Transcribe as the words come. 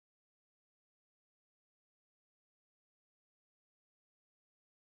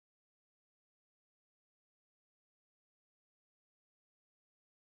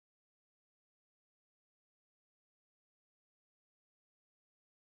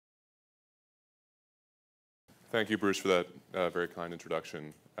Thank you, Bruce, for that very kind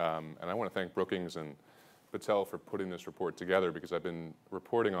introduction. And I want to thank Brookings and Battelle for putting this report together, because I've been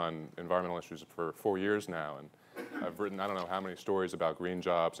reporting on environmental issues for 4 years now, and I've written I don't know how many stories about green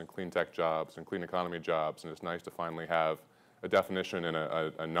jobs and clean tech jobs and clean economy jobs, and it's nice to finally have a definition and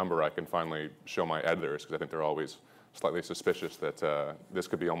a number I can finally show my editors, because I think they're always slightly suspicious that this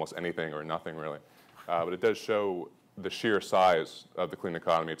could be almost anything or nothing, really. But it does show the sheer size of the clean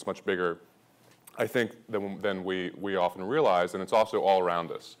economy. It's much bigger, I think, than we often realize, and it's also all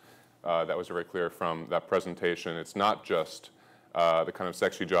around us. That was very clear from that presentation. It's not just the kind of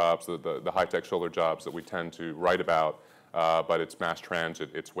sexy jobs, the high-tech solar jobs that we tend to write about, but it's mass transit,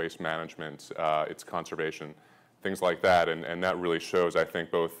 it's waste management, it's conservation, things like that. And that really shows, I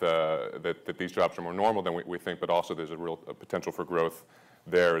think, both that these jobs are more normal than we think, but also there's a real potential for growth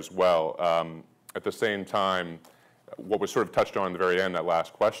there as well. At the same time, what was sort of touched on in the very end, that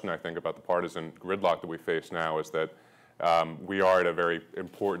last question, I think, about the partisan gridlock that we face now, is that we are at a very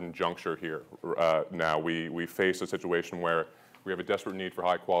important juncture here now. We face a situation where we have a desperate need for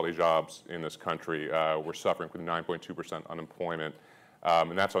high-quality jobs in this country. We're suffering with 9.2% unemployment.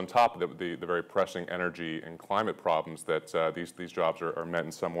 And that's on top of the very pressing energy and climate problems that these jobs are meant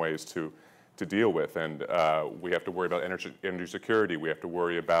in some ways to deal with. And we have to worry about energy security. We have to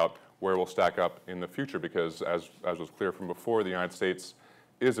worry about where we'll stack up in the future, because as was clear from before, the United States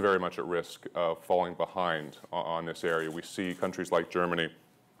is very much at risk of falling behind on this area. We see countries like Germany,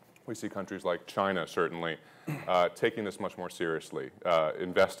 we see countries like China, certainly, taking this much more seriously,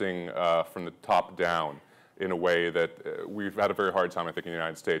 investing from the top down in a way that we've had a very hard time, I think, in the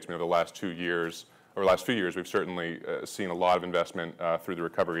United States. The last 2 years, or last few years, we've certainly seen a lot of investment through the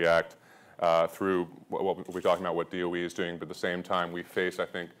Recovery Act, through what we're talking about, what DOE is doing, but at the same time, we face, I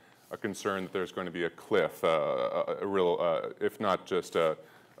think, a concern that there's going to be a cliff, a real, if not just a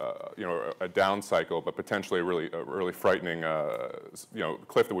down cycle, but potentially a really frightening,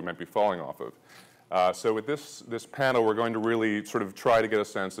 cliff that we might be falling off of. So with this panel, we're going to really sort of try to get a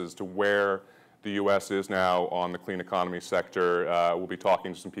sense as to where the U.S. is now on the clean economy sector. We'll be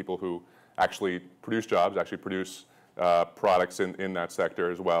talking to some people who actually produce jobs, actually produce products in that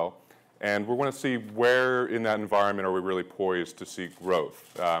sector as well. And we want to see where in that environment are we really poised to see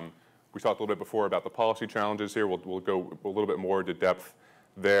growth. We talked a little bit before about the policy challenges here. We'll go a little bit more into depth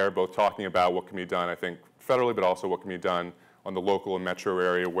there, both talking about what can be done, I think, federally, but also what can be done on the local and metro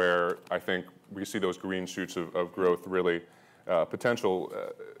area, where I think we see those green shoots of growth really potentially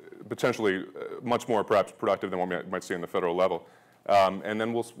much more perhaps productive than what we might see on the federal level. And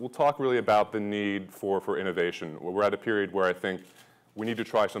then we'll talk really about the need for innovation. We're at a period where I think we need to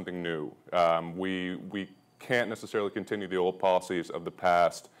try something new. We can't necessarily continue the old policies of the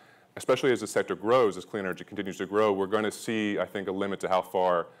past, especially as the sector grows, as clean energy continues to grow. We're going to see, I think, a limit to how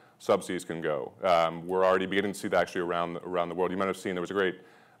far subsidies can go. We're already beginning to see that actually around the world. You might have seen there was a great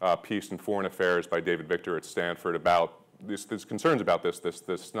piece in Foreign Affairs by David Victor at Stanford about these concerns about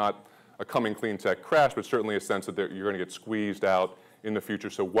this not a coming clean tech crash, but certainly a sense that you're going to get squeezed out in the future.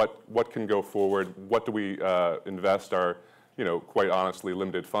 So what can go forward? What do we invest our, quite honestly,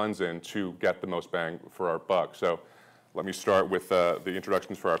 limited funds in to get the most bang for our buck? So let me start with the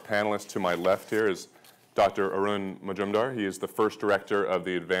introductions for our panelists. To my left here is Dr. Arun Majumdar. He is the first director of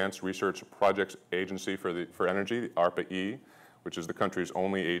the Advanced Research Projects Agency for Energy, ARPA-E, which is the country's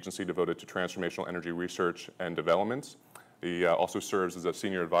only agency devoted to transformational energy research and development. He also serves as a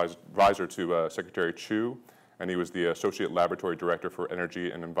senior advisor to Secretary Chu, and he was the Associate Laboratory Director for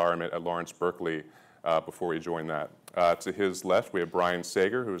Energy and Environment at Lawrence Berkeley before he joined that. To his left, we have Brian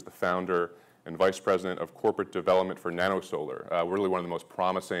Sager, who is the founder and Vice President of Corporate Development for NanoSolar. We're really one of the most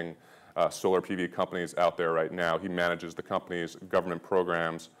promising solar PV companies out there right now. He manages the company's government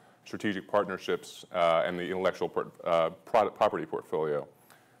programs, strategic partnerships, and the intellectual property portfolio.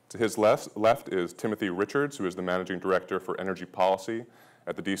 To his left is Timothy Richards, who is the Managing Director for Energy Policy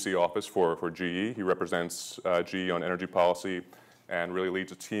at the DC office for GE. He represents GE on energy policy and really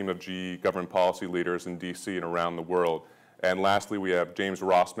leads a team of GE government policy leaders in DC and around the world. And lastly, we have James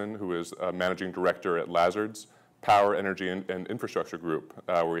Rossman, who is Managing Director at Lazards Power, Energy, and Infrastructure Group,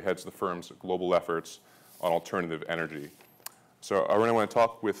 where he heads the firm's global efforts on alternative energy. So Arun, I want to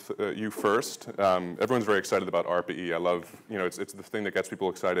talk with you first. Everyone's very excited about ARPA-E. I love, it's the thing that gets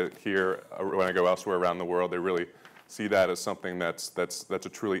people excited here. When I go elsewhere around the world, they really see that as something that's a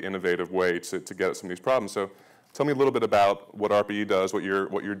truly innovative way to get at some of these problems. So tell me a little bit about what ARPA-E does, what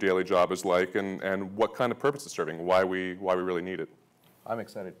your daily job is like, and what kind of purpose it's serving, why we really need it. I'm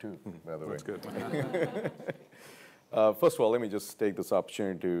excited too, by the way. That's good. First of all, let me just take this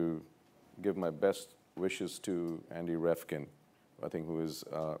opportunity to give my best wishes to Andy Revkin, I think, who is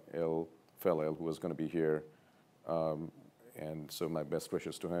ill, who was going to be here And so my best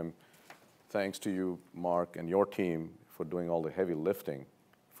wishes to him. Thanks to you, Mark, and your team for doing all the heavy lifting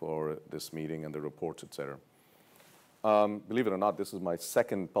for this meeting and the reports, et cetera. Believe it or not, this is my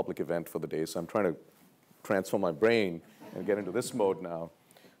second public event for the day, so I'm trying to transform my brain and get into this mode now.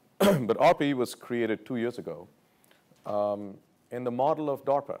 But ARPA-E was created 2 years ago in the model of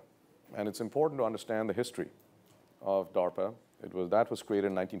DARPA. And it's important to understand the history of DARPA. That was created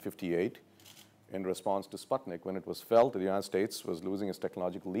in 1958 in response to Sputnik, when it was felt that the United States was losing its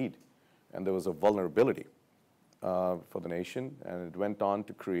technological lead. And there was a vulnerability for the nation. And it went on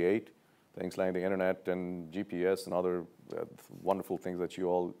to create things like the internet and GPS and other wonderful things that you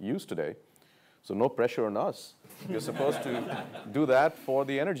all use today. So no pressure on us. You're supposed to do that for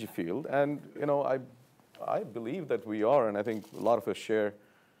the energy field. And I believe that we are, and I think a lot of us share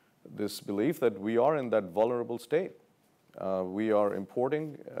this belief that we are in that vulnerable state. We are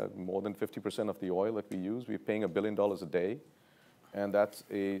importing more than 50% of the oil that we use. We're paying $1 billion a day. And that's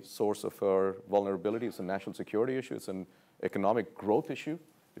a source of our vulnerability. It's a national security issue. It's an economic growth issue.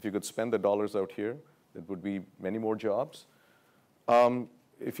 If you could spend the dollars out here, there would be many more jobs.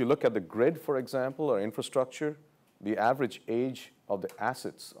 If you look at the grid, for example, or infrastructure, the average age of the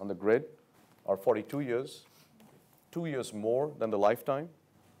assets on the grid are 42 years, 2 years more than the lifetime,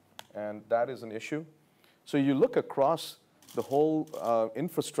 and that is an issue. So you look across the whole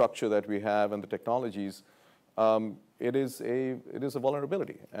infrastructure that we have and the technologies, it is a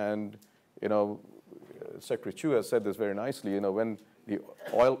vulnerability. And Secretary Chu has said this very nicely. When the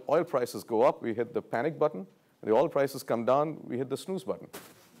oil prices go up, we hit the panic button. The oil prices come down, we hit the snooze button.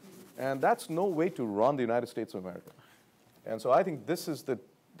 And that's no way to run the United States of America. And so I think this is the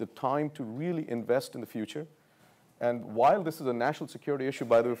time to really invest in the future. And while this is a national security issue,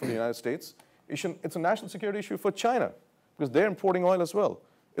 by the way, for the United States, it's a national security issue for China, because they're importing oil as well.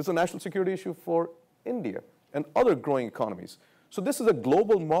 It's a national security issue for India and other growing economies. So this is a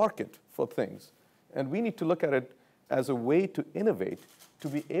global market for things. And we need to look at it as a way to innovate, to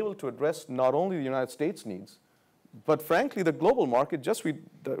be able to address not only the United States needs, but frankly, the global market, just with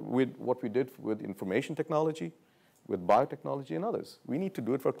what we did with information technology, with biotechnology and others. We need to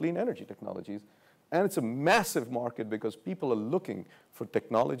do it for clean energy technologies. And it's a massive market because people are looking for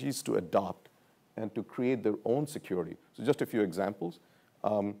technologies to adopt and to create their own security. So just a few examples.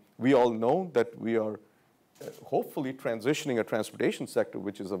 We all know that we are hopefully transitioning a transportation sector,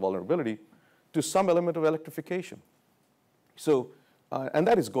 which is a vulnerability, to some element of electrification. So, and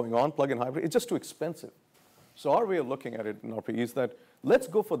that is going on, plug-in hybrid. It's just too expensive. So our way of looking at it in ARPA is that let's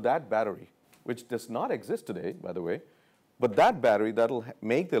go for that battery, which does not exist today, by the way, but that battery that'll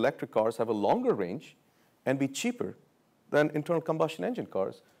make the electric cars have a longer range and be cheaper than internal combustion engine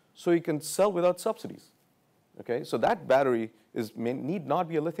cars, so you can sell without subsidies. Okay, so that battery need not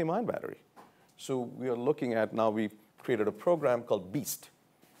be a lithium-ion battery. So we are looking at now, we've created a program called BEAST,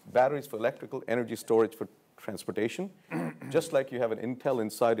 Batteries for Electrical Energy Storage for Transportation. Just like you have an Intel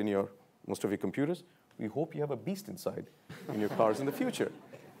inside in most of your computers, we hope you have a BEAST inside in your cars in the future.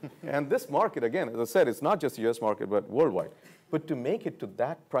 And this market, again, as I said, it's not just the US market, but worldwide. But to make it to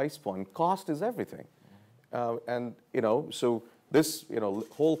that price point, cost is everything. So this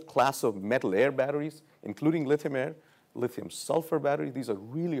whole class of metal air batteries, including lithium air, lithium sulfur batteries, these are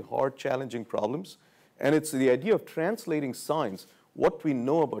really hard, challenging problems. And it's the idea of translating science, what we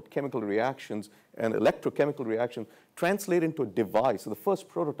know about chemical reactions and electrochemical reactions, translate into a device, the first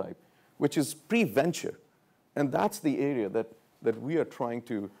prototype, which is pre-venture. And that's the area that we are trying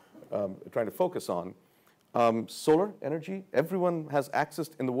to focus on. Solar energy, everyone has access,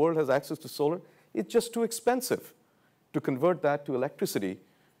 in the world has access to solar. It's just too expensive to convert that to electricity.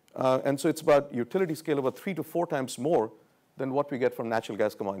 And so it's about utility scale about 3 to 4 times more than what we get from natural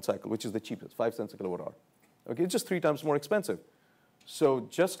gas combined cycle, which is the cheapest, 5 cents a kilowatt hour. Okay, it's just 3 times more expensive. So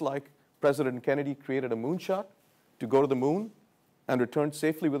just like President Kennedy created a moonshot to go to the moon and return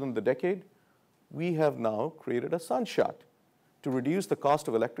safely within the decade, we have now created a sunshot to reduce the cost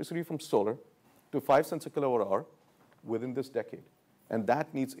of electricity from solar to 5 cents a kilowatt hour within this decade. And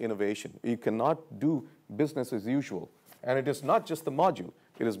that needs innovation. You cannot do business as usual. And it is not just the module.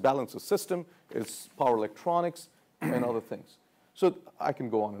 It is balance of system, it's power electronics, and other things. So I can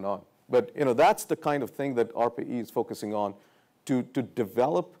go on and on. But that's the kind of thing that ARPA-E is focusing on, to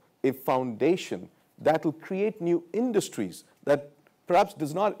develop a foundation that will create new industries that perhaps do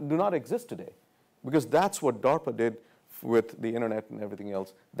not exist today. Because that's what DARPA did with the internet and everything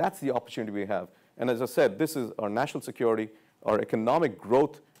else. That's the opportunity we have. And as I said, this is our national security, our economic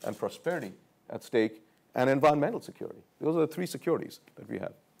growth and prosperity at stake, and environmental security. Those are the 3 securities that we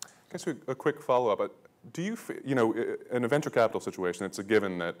have. Okay, so a quick follow-up. Do you, in a venture capital situation, it's a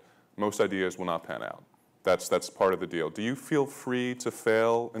given that most ideas will not pan out. That's part of the deal. Do you feel free to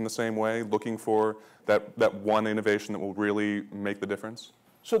fail in the same way, looking for that one innovation that will really make the difference?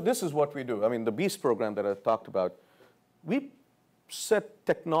 So this is what we do. I mean, the BEAST program that I talked about, we set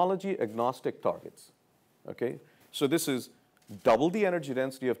technology agnostic targets, okay? So this is double the energy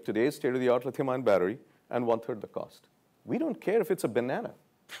density of today's state-of-the-art lithium-ion battery and 1/3 the cost. We don't care if it's a banana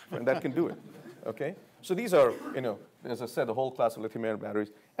and that can do it, okay? So these are, as I said, the whole class of lithium-ion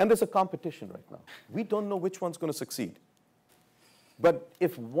batteries, and there's a competition right now. We don't know which one's going to succeed. But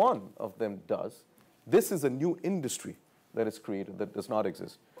if one of them does, this is a new industry that is created that does not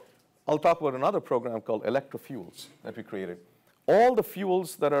exist. I'll talk about another program called electrofuels that we created. All the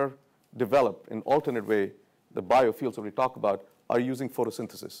fuels that are developed in alternate way, the biofuels that we talk about, are using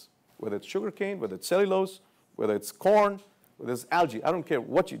photosynthesis, whether it's sugarcane, whether it's cellulose, whether it's corn, whether it's algae. I don't care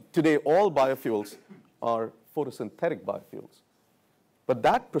what today, all biofuels are photosynthetic biofuels. But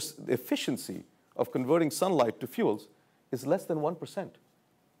that efficiency of converting sunlight to fuels is less than 1%,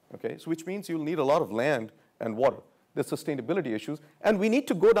 okay? So which means you'll need a lot of land and water. There's sustainability issues, and we need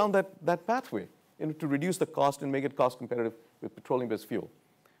to go down that pathway to reduce the cost and make it cost competitive with petroleum-based fuel.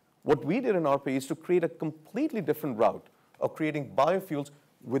 What we did in ARPA is to create a completely different route of creating biofuels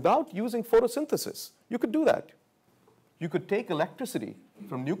without using photosynthesis. You could do that. You could take electricity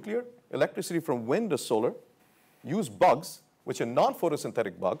from nuclear, electricity from wind or solar, use bugs, which are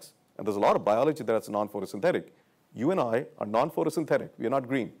non-photosynthetic bugs, and there's a lot of biology that's non-photosynthetic. You and I are non-photosynthetic. We are not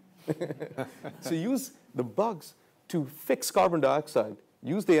green. So use the bugs to fix carbon dioxide,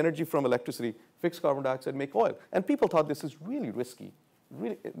 use the energy from electricity, fix carbon dioxide, make oil. And people thought this is really risky.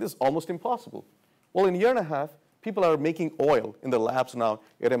 Really, this is almost impossible. Well, in a year and a half, people are making oil in the labs now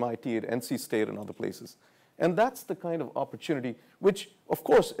at MIT, at NC State, and other places. And that's the kind of opportunity which, of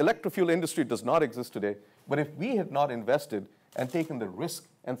course, electrofuel industry does not exist today. But if we had not invested and taken the risk,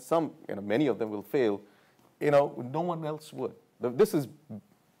 and many of them will fail, no one else would. This is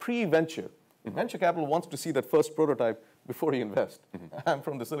pre-venture. Venture capital wants to see that first prototype before you invest. I'm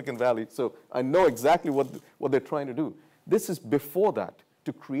from the Silicon Valley, so I know exactly what they're trying to do. This is before that,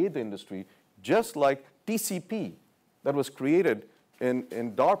 to create the industry, just like TCP that was created in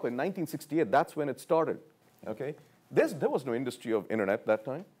DARPA in 1968. That's when it started, okay? There was no industry of internet that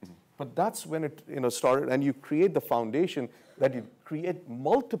time, but that's when it started, and you create the foundation that you create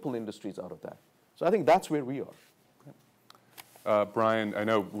multiple industries out of that. So I think that's where we are. Brian, I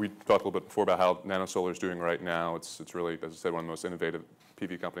know we talked a little bit before about how NanoSolar is doing right now. It's really, as I said, one of the most innovative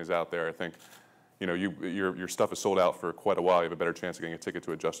PV companies out there. I think, your stuff is sold out for quite a while. You have a better chance of getting a ticket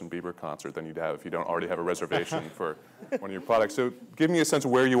to a Justin Bieber concert than you'd have if you don't already have a reservation for one of your products. So give me a sense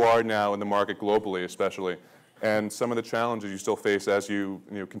of where you are now in the market globally, especially, and some of the challenges you still face as you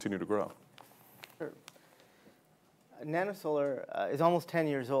continue to grow. Sure. NanoSolar is almost 10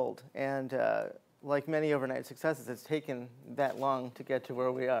 years old, and like many overnight successes, it's taken that long to get to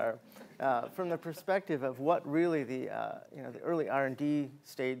where we are. From the perspective of what really the early R&D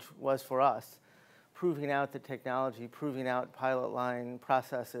stage was for us, proving out the technology, proving out pilot line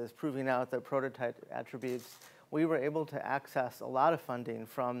processes, proving out the prototype attributes, we were able to access a lot of funding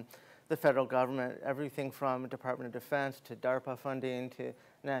from the federal government, everything from Department of Defense to DARPA funding to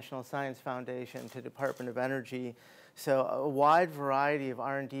National Science Foundation to Department of Energy. So a wide variety of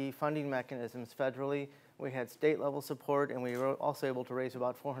R&D funding mechanisms federally. We had state-level support, and we were also able to raise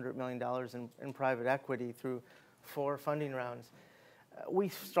about $400 million in private equity through 4 funding rounds. We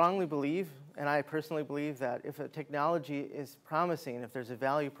strongly believe, and I personally believe, that if a technology is promising, if there's a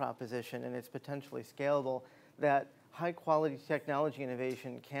value proposition and it's potentially scalable, that high-quality technology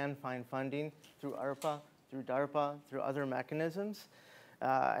innovation can find funding through ARPA, through DARPA, through other mechanisms.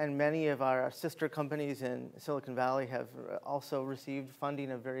 And many of our sister companies in Silicon Valley have also received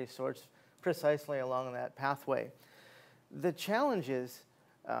funding of various sorts precisely along that pathway. The challenges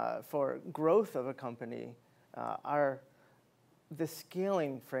for growth of a company are the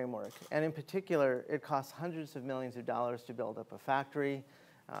scaling framework. And in particular, it costs hundreds of millions of dollars to build up a factory.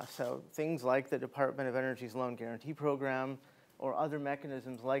 So things like the Department of Energy's Loan Guarantee Program or other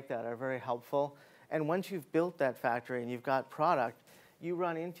mechanisms like that are very helpful. And once you've built that factory and you've got product, you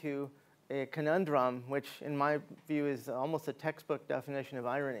run into a conundrum, which in my view is almost a textbook definition of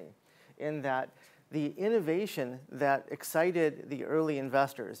irony, in that the innovation that excited the early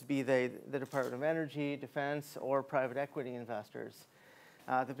investors, be they the Department of Energy, Defense, or private equity investors,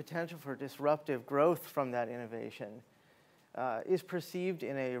 the potential for disruptive growth from that innovation is perceived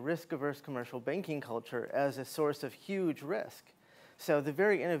in a risk-averse commercial banking culture as a source of huge risk. So the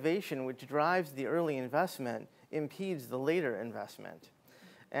very innovation which drives the early investment impedes the later investment.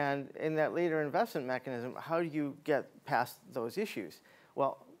 And in that later investment mechanism, how do you get past those issues?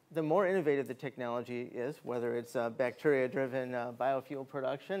 Well, the more innovative the technology is, whether it's bacteria-driven biofuel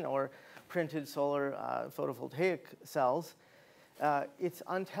production or printed solar photovoltaic cells, it's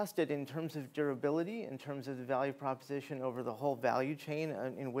untested in terms of durability, in terms of the value proposition over the whole value chain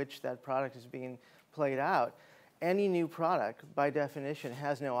in which that product is being played out. Any new product, by definition,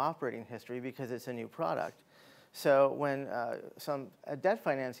 has no operating history because it's a new product. So when a debt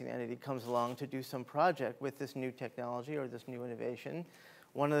financing entity comes along to do some project with this new technology or this new innovation,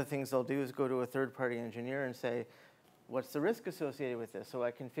 one of the things they'll do is go to a third-party engineer and say, what's the risk associated with this so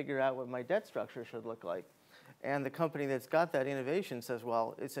I can figure out what my debt structure should look like? And the company that's got that innovation says,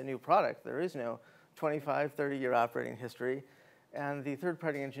 well, it's a new product. There is no 25, 30-year operating history. And the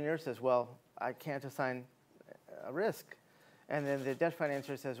third-party engineer says, well, I can't assign a risk. And then the debt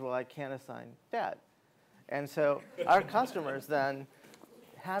financer says, well, I can't assign debt. And so our customers then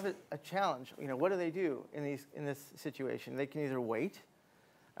have a challenge. You know, what do they do in this situation? They can either wait,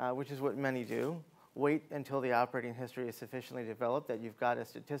 which is what many do, wait until the operating history is sufficiently developed that you've got a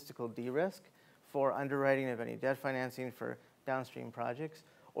statistical de-risk for underwriting of any debt financing for downstream projects,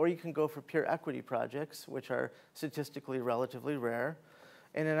 or you can go for pure equity projects, which are statistically relatively rare.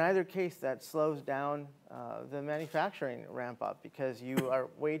 And in either case, that slows down the manufacturing ramp up because you are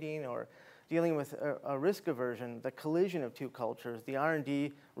waiting or dealing with a risk aversion, the collision of two cultures, the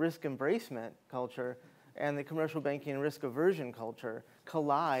R&D risk embracement culture and the commercial banking risk aversion culture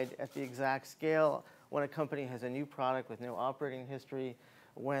collide at the exact scale when a company has a new product with no operating history,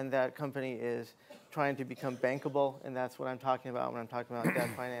 when that company is trying to become bankable, and that's what I'm talking about when I'm talking about debt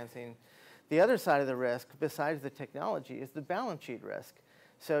financing. The other side of the risk, besides the technology, is the balance sheet risk.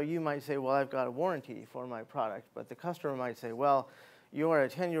 So you might say, well, I've got a warranty for my product, but the customer might say, well, you're a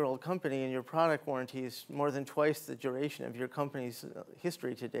 10-year-old company and your product warranty is more than twice the duration of your company's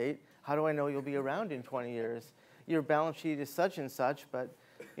history to date. How do I know you'll be around in 20 years? Your balance sheet is such and such, but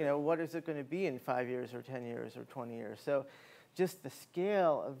you know, what is it going to be in 5 years or 10 years or 20 years? So just the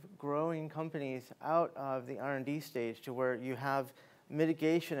scale of growing companies out of the R&D stage to where you have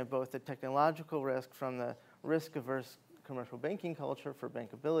mitigation of both the technological risk from the risk-averse commercial banking culture for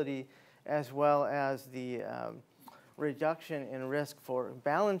bankability, as well as the reduction in risk for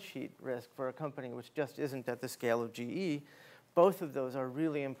balance sheet risk for a company which just isn't at the scale of GE. Both of those are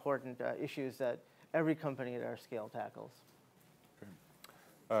really important issues that every company at our scale tackles.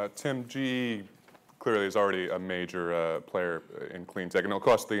 Tim, GE clearly is already a major player in clean tech, and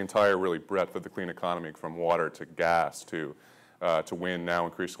across the entire really breadth of the clean economy, from water to gas to wind, now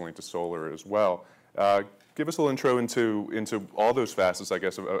increasingly to solar as well. Give us a little intro into all those facets, I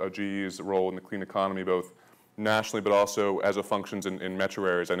guess, of GE's role in the clean economy, both nationally but also as it functions in metro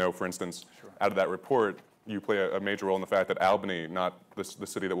areas. I know, for instance, out of that report, you play a major role in the fact that Albany, not the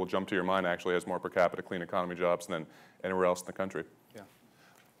city that will jump to your mind, actually has more per capita clean economy jobs than anywhere else in the country. Yeah.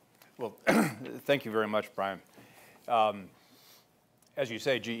 Well, thank you very much, Brian. As you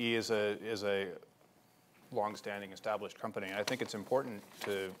say, GE is a long-standing, established company. And I think it's important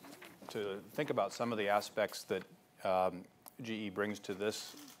to think about some of the aspects that GE brings to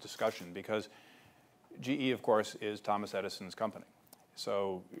this discussion, because GE, of course, is Thomas Edison's company.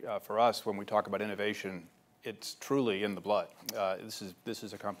 So for us, when we talk about innovation, it's truly in the blood. This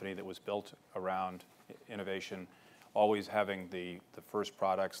is a company that was built around innovation, always having the first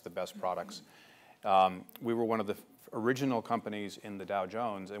products, the best products. We were one of the original companies in the Dow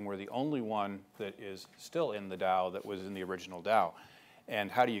Jones, and we're the only one that is still in the Dow that was in the original Dow.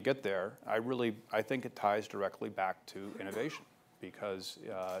 And how do you get there? I think it ties directly back to innovation, because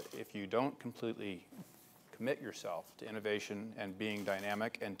if you don't completely commit yourself to innovation and being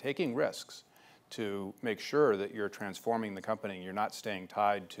dynamic and taking risks to make sure that you're transforming the company, you're not staying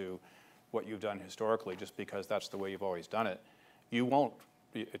tied to what you've done historically just because that's the way you've always done it, you won't,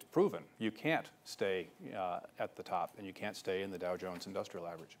 it's proven, you can't stay at the top and you can't stay in the Dow Jones Industrial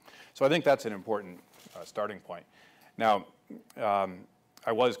Average. So I think that's an important starting point. Now,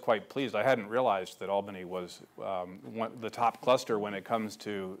 I was quite pleased. I hadn't realized that Albany was the top cluster when it comes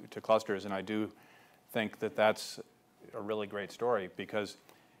to clusters, and I do think that that's a really great story because,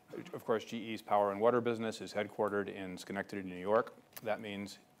 of course, GE's power and water business is headquartered in Schenectady, New York. That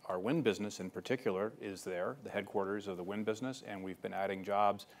means our wind business in particular is there, the headquarters of the wind business, and we've been adding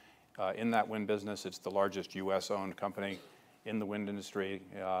jobs in that wind business. It's the largest US-owned company in the wind industry,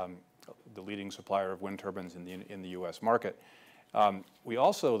 the leading supplier of wind turbines in the US market. We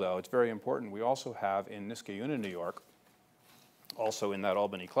also, though, it's very important, we also have in Niskayuna, New York, also in that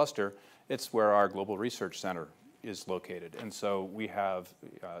Albany cluster, it's where our Global Research Center is located. And so we have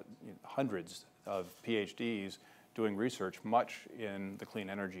hundreds of PhDs doing research, much in the clean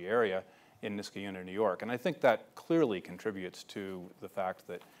energy area in Niskayuna, New York. And I think that clearly contributes to the fact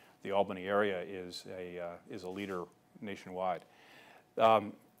that the Albany area is a leader nationwide.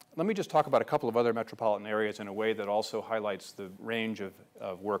 Let me just talk about a couple of other metropolitan areas in a way that also highlights the range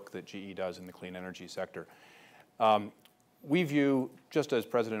of work that GE does in the clean energy sector. We view, just as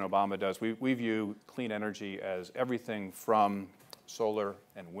President Obama does, we view clean energy as everything from solar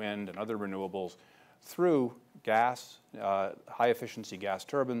and wind and other renewables through gas, high-efficiency gas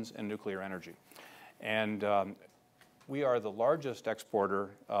turbines, and nuclear energy. And we are the largest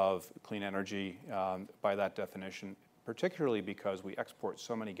exporter of clean energy by that definition, particularly because we export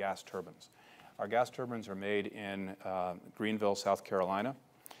so many gas turbines. Our gas turbines are made in Greenville, South Carolina.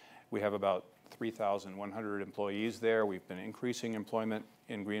 We have about 3,100 employees there. We've been increasing employment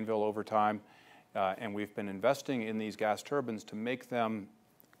in Greenville over time, and we've been investing in these gas turbines to make them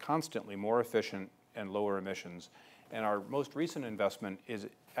constantly more efficient and lower emissions. And our most recent investment is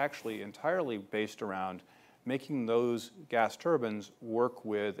actually entirely based around making those gas turbines work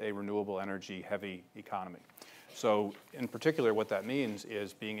with a renewable energy heavy economy. So in particular, what that means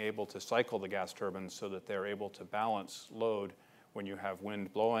is being able to cycle the gas turbines so that they're able to balance load. When you have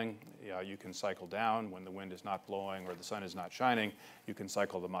wind blowing, you can cycle down. When the wind is not blowing or the sun is not shining, you can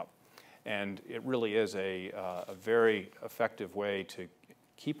cycle them up. And it really is a very effective way to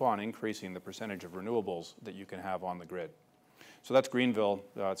keep on increasing the percentage of renewables that you can have on the grid. So that's Greenville,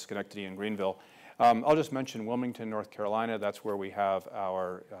 Schenectady and Greenville. I'll just mention Wilmington, North Carolina. That's where we have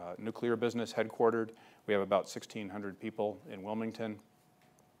our nuclear business headquartered. We have about 1,600 people in Wilmington,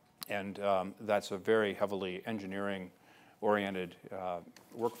 and that's a very heavily engineering-oriented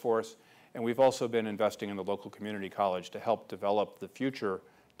workforce. And we've also been investing in the local community college to help develop the future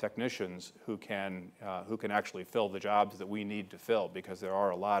technicians who can actually fill the jobs that we need to fill, because there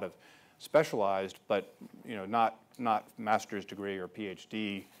are a lot of specialized, but not master's degree or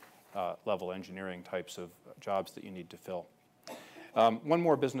PhD level engineering types of jobs that you need to fill. One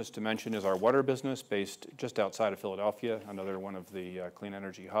more business to mention is our water business, based just outside of Philadelphia, another one of the clean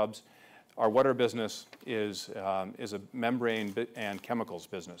energy hubs. Our water business is a membrane and chemicals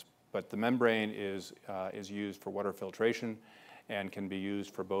business, but the membrane is used for water filtration and can be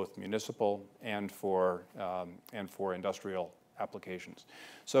used for both municipal and for industrial applications.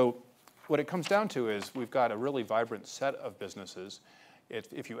 So what it comes down to is we've got a really vibrant set of businesses.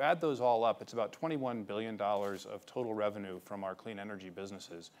 If you add those all up, it's about $21 billion of total revenue from our clean energy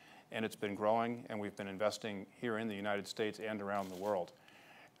businesses. And it's been growing, and we've been investing here in the United States and around the world.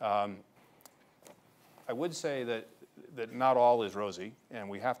 I would say that not all is rosy, and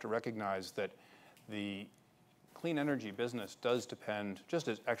we have to recognize that the clean energy business does depend, just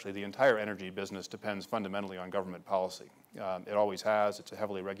as actually the entire energy business depends fundamentally on government policy. It always has. It's a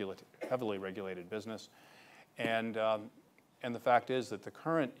heavily regulated business. And the fact is that the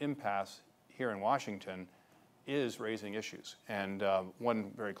current impasse here in Washington is raising issues. And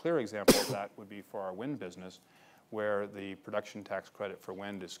one very clear example of that would be for our wind business, where the production tax credit for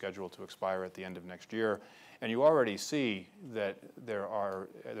wind is scheduled to expire at the end of next year. And you already see that there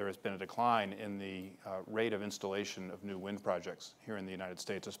has been a decline in the rate of installation of new wind projects here in the United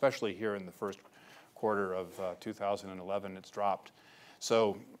States, especially here in the first quarter of 2011, it's dropped.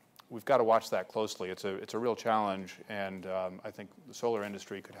 So we've got to watch that closely. It's a real challenge, and I think the solar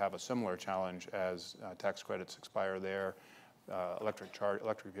industry could have a similar challenge as tax credits expire there,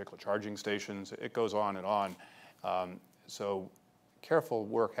 electric vehicle charging stations. It goes on and on. So careful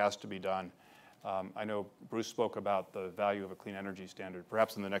work has to be done. I know Bruce spoke about the value of a clean energy standard.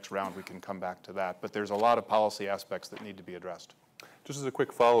 Perhaps in the next round we can come back to that. But there's a lot of policy aspects that need to be addressed. Just as a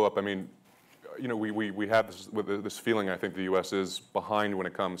quick follow-up, I mean, we have this feeling, I think the U.S. is behind when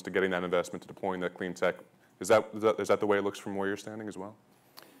it comes to getting that investment, to deploying that clean tech. Is that the way it looks from where you're standing as well?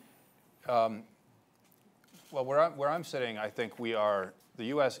 Well, where I'm sitting, I think the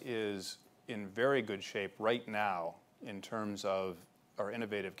U.S. is in very good shape right now in terms of our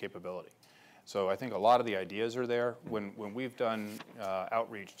innovative capability. So I think a lot of the ideas are there. When we've done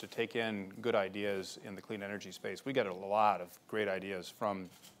outreach to take in good ideas in the clean energy space, we get a lot of great ideas from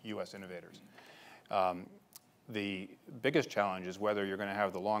U.S. innovators. The biggest challenge is whether you're going to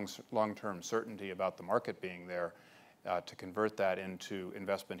have the long-term certainty about the market being there to convert that into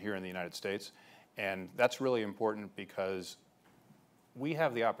investment here in the United States. And that's really important because we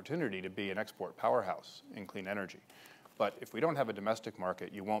have the opportunity to be an export powerhouse in clean energy. But if we don't have a domestic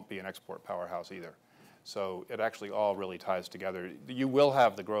market, you won't be an export powerhouse either. So it actually all really ties together. You will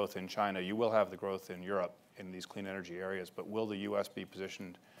have the growth in China, you will have the growth in Europe in these clean energy areas, but will the U.S. be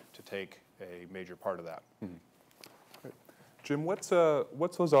positioned to take a major part of that? Mm-hmm. Great. Jim, what's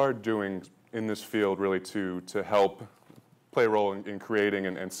Lazard doing in this field really to help play a role in creating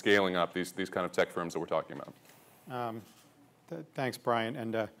and scaling up these kind of tech firms that we're talking about? Thanks, Brian.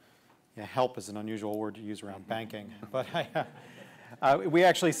 And help is an unusual word to use around banking, but we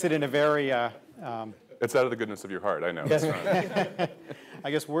actually sit in a very... It's out of the goodness of your heart, I know. Yes. I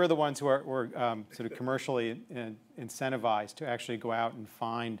guess we're the ones who are sort of commercially incentivized to actually go out and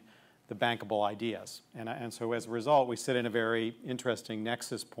find the bankable ideas. And so as a result, we sit in a very interesting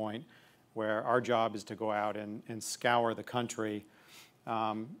nexus point where our job is to go out and scour the country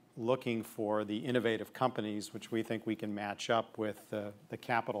looking for the innovative companies which we think we can match up with the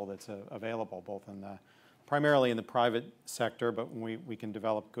capital that's available, both in primarily in the private sector, but when we can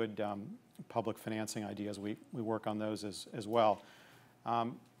develop good public financing ideas, we work on those as well.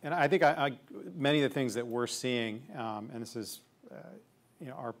 And I think many of the things that we're seeing, and this is,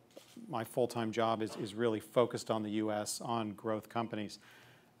 my full-time job is really focused on the U.S., on growth companies.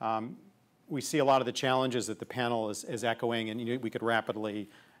 We see a lot of the challenges that the panel is echoing, and we could rapidly,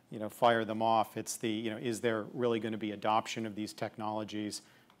 fire them off. It's is there really going to be adoption of these technologies?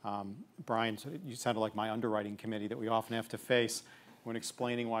 Brian, you sounded like my underwriting committee that we often have to face when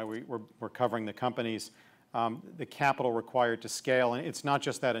explaining why we're covering the companies. The capital required to scale, and it's not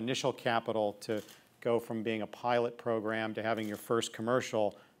just that initial capital to go from being a pilot program to having your first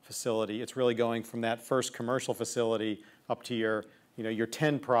commercial facility. It's really going from that first commercial facility up to your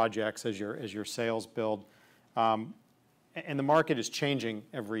 10 projects as your sales build. And the market is changing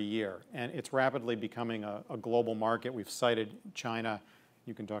every year, and it's rapidly becoming a global market. We've cited China.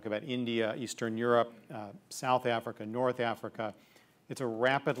 You can talk about India, Eastern Europe, South Africa, North Africa. It's a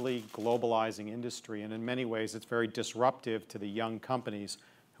rapidly globalizing industry, and in many ways it's very disruptive to the young companies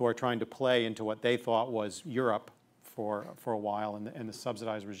who are trying to play into what they thought was Europe for a while and the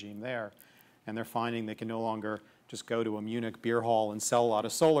subsidized regime there. And they're finding they can no longer just go to a Munich beer hall and sell a lot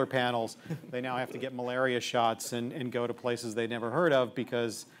of solar panels. They now have to get malaria shots and go to places they never heard of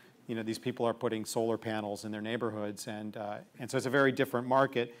because these people are putting solar panels in their neighborhoods. And so it's a very different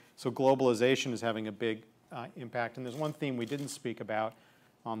market. So globalization is having a big impact. And there's one theme we didn't speak about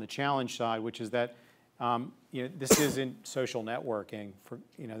on the challenge side, which is that this isn't social networking.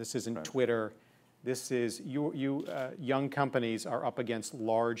 This isn't right. Twitter. This is young companies are up against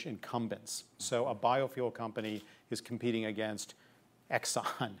large incumbents. So a biofuel company is competing against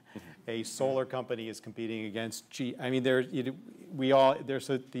Exxon. A solar company is competing against the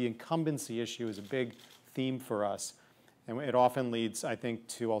incumbency issue is a big theme for us, and it often leads, I think,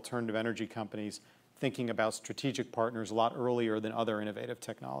 to alternative energy companies thinking about strategic partners a lot earlier than other innovative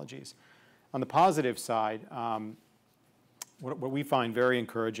technologies. On the positive side, what we find very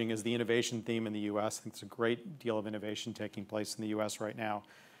encouraging is the innovation theme in the U.S. I think there's a great deal of innovation taking place in the U.S. right now.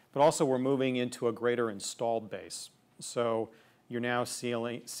 But also we're moving into a greater installed base. So you're now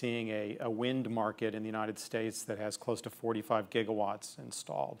seeing a wind market in the United States that has close to 45 gigawatts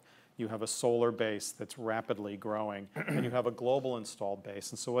installed. You have a solar base that's rapidly growing, and you have a global installed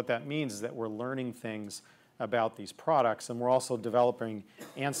base. And so what that means is that we're learning things about these products, and we're also developing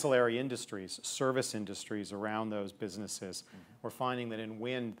ancillary industries, service industries around those businesses. We're finding that in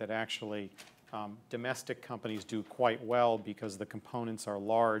wind that actually domestic companies do quite well because the components are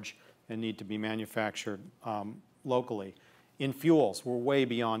large and need to be manufactured locally. In fuels, we're way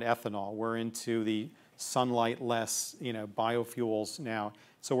beyond ethanol. We're into the sunlight-less, biofuels now.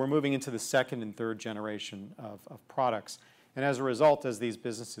 So we're moving into the second and third generation of products. And as a result, as these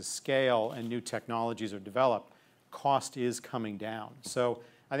businesses scale and new technologies are developed, cost is coming down. So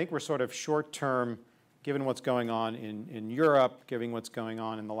I think we're sort of short-term, given what's going on in Europe, given what's going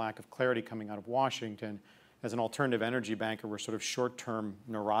on in the lack of clarity coming out of Washington. As an alternative energy banker, we're sort of short-term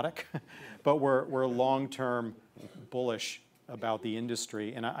neurotic, but we're long-term bullish about the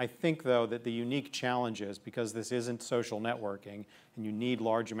industry. And I think, though, that the unique challenge is, because this isn't social networking and you need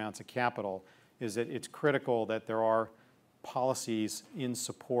large amounts of capital, is that it's critical that there are policies in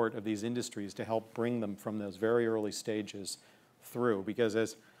support of these industries to help bring them from those very early stages through. Because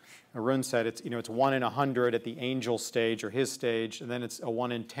as Arun said, it's 1 in 100 at the angel stage or his stage, and then it's a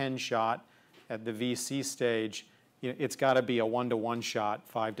 1 in 10 shot at the VC stage. It's got to be a 1-to-1 shot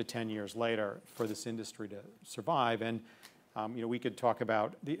 5 to 10 years later for this industry to survive. And we could talk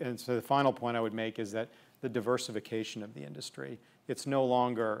about, and so the final point I would make is that the diversification of the industry. It's no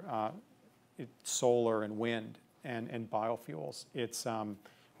longer solar and wind and biofuels. It's,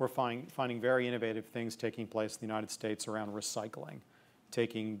 we're finding very innovative things taking place in the United States around recycling,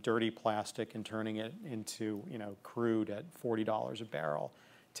 taking dirty plastic and turning it into crude at $40 a barrel,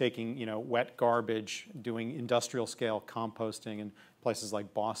 taking wet garbage, doing industrial scale composting in places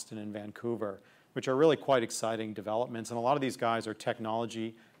like Boston and Vancouver, which are really quite exciting developments. And a lot of these guys are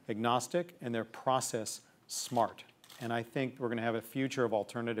technology agnostic and they're process smart. And I think we're going to have a future of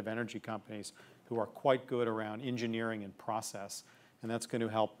alternative energy companies who are quite good around engineering and process. And that's going to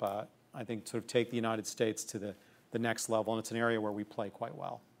help I think, sort of take the United States to the next level, and it's an area where we play quite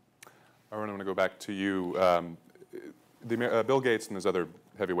well. Arun, I'm going to go back to you. Bill Gates and those other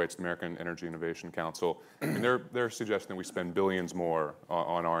heavyweights, the American Energy Innovation Council, I mean, they're suggesting that we spend billions more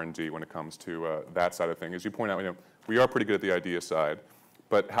on R&D when it comes to that side of things. As you point out, we are pretty good at the idea side,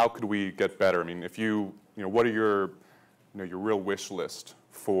 but how could we get better? I mean, if what are your real wish list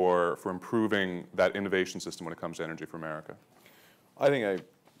for improving that innovation system when it comes to energy for America? I think I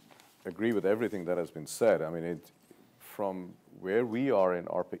agree with everything that has been said. I mean, from where we are in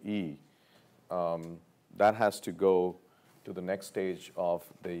ARPA-E, that has to go to the next stage of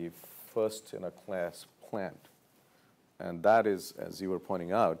the first-in-a-class plant. And that is, as you were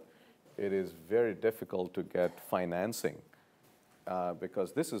pointing out, it is very difficult to get financing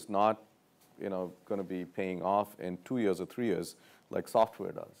because this is not going to be paying off in 2 years or 3 years like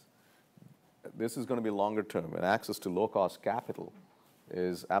software does. This is going to be longer term, and access to low-cost capital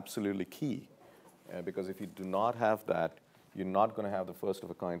is absolutely key because if you do not have that, you're not going to have the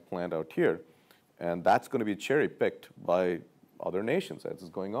first-of-a-kind plant out here. And that's going to be cherry-picked by other nations as is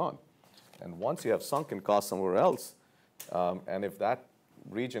going on. And once you have sunken costs somewhere else, and if that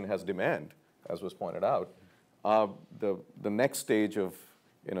region has demand, as was pointed out, the next stage of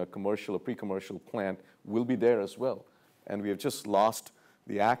commercial or pre-commercial plant will be there as well. And we have just lost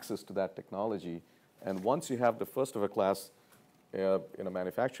the access to that technology. And once you have the first-of-a-class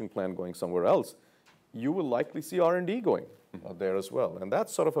manufacturing plant going somewhere else, you will likely see R&D going there as well. And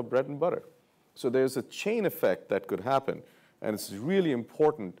that's sort of a bread and butter. So there's a chain effect that could happen. And it's really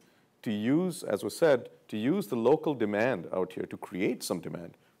important to use, as was said, to use the local demand out here to create some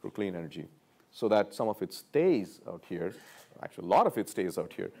demand for clean energy so that some of it stays out here, actually a lot of it stays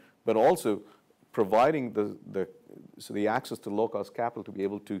out here, but also providing the access to low-cost capital to be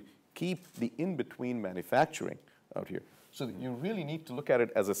able to keep the in-between manufacturing out here. So you really need to look at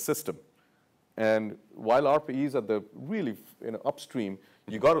it as a system. And while ARPA-E is at the really upstream,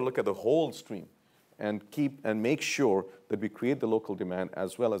 you got to look at the whole stream and make sure that we create the local demand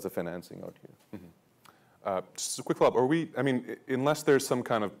as well as the financing out here. Mm-hmm. Just a quick follow-up. Unless there's some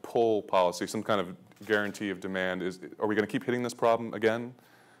kind of pull policy, some kind of guarantee of demand, are we going to keep hitting this problem again?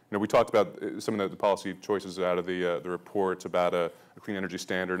 We talked about some of the policy choices out of the reports about a clean energy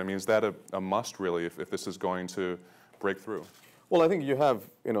standard. I mean, is that a must, really, if this is going to break through? Well, I think you have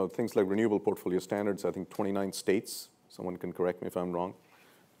things like renewable portfolio standards, I think 29 states, someone can correct me if I'm wrong,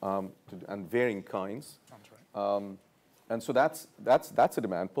 and varying kinds. That's right. And so that's a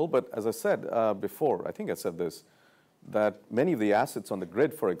demand pull. But as I said before, I think I said this, that many of the assets on the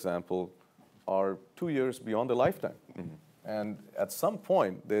grid, for example, are 2 years beyond their lifetime. Mm-hmm. And at some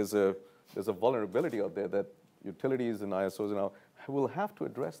point, there's a vulnerability out there that utilities and ISOs now will have to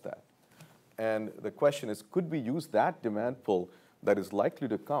address that. And the question is, could we use that demand pull that is likely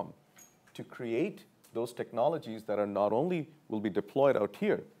to come to create those technologies that are not only will be deployed out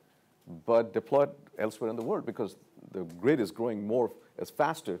here, but deployed elsewhere in the world because the grid is growing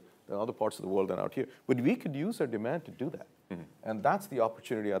faster than other parts of the world than out here. But we could use our demand to do that. Mm-hmm. And that's the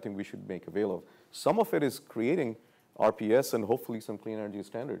opportunity I think we should make avail of. Some of it is creating RPS and hopefully some clean energy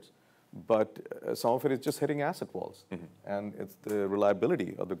standards. But some of it is just hitting asset walls. Mm-hmm. And it's the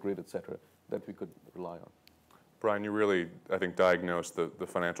reliability of the grid, et cetera, that we could rely on. Brian, you really, I think, diagnosed the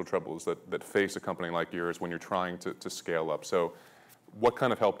financial troubles that face a company like yours when you're trying to scale up. So what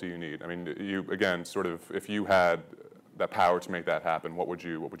kind of help do you need? I mean, you, again, sort of, if you had that power to make that happen, what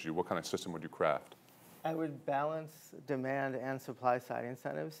kind of system would you craft? I would balance demand and supply side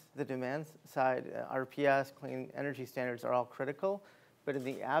incentives. The demand side, RPS, clean energy standards are all critical, but in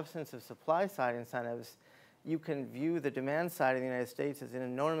the absence of supply side incentives, you can view the demand side of the United States as an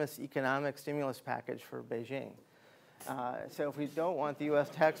enormous economic stimulus package for Beijing. So if we don't want the U.S.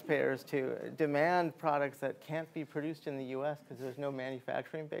 taxpayers to demand products that can't be produced in the U.S. because there's no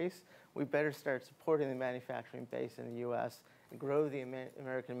manufacturing base, we better start supporting the manufacturing base in the U.S. and grow the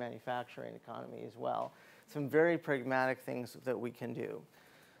American manufacturing economy as well. Some very pragmatic things that we can do.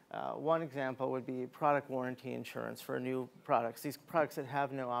 One example would be product warranty insurance for new products. These products that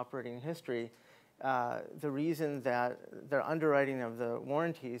have no operating history, the reason that their underwriting of the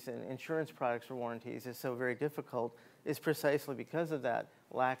warranties and insurance products for warranties is so very difficult is precisely because of that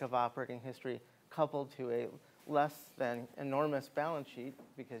lack of operating history coupled to a less than enormous balance sheet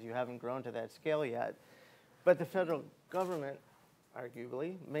because you haven't grown to that scale yet. But the federal government,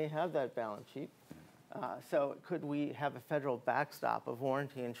 arguably, may have that balance sheet. So could we have a federal backstop of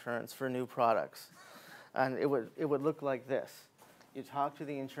warranty insurance for new products? And it would look like this. You talk to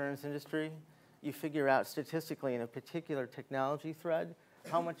the insurance industry, you figure out statistically in a particular technology thread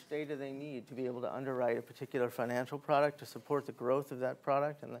how much data they need to be able to underwrite a particular financial product to support the growth of that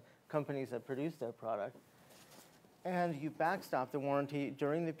product and the companies that produce that product. And you backstop the warranty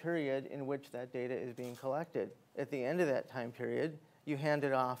during the period in which that data is being collected. At the end of that time period, you hand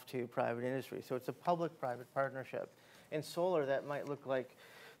it off to private industry. So it's a public-private partnership. In solar, that might look like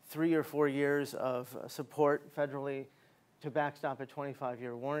 3 or 4 years of support federally to backstop a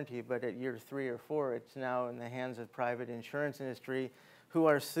 25-year warranty, but at year 3 or 4, it's now in the hands of private insurance industry who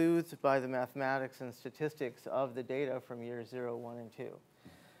are soothed by the mathematics and statistics of the data from years 0, 1, and 2.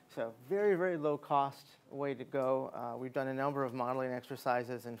 So very, very low cost way to go. We've done a number of modeling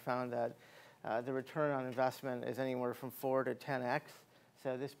exercises and found that the return on investment is anywhere from 4 to 10x.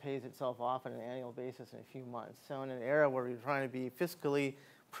 So this pays itself off on an annual basis in a few months. So in an era where we're trying to be fiscally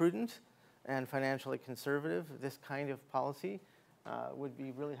prudent and financially conservative, this kind of policy would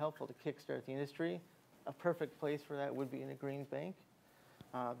be really helpful to kickstart the industry. A perfect place for that would be in a green bank.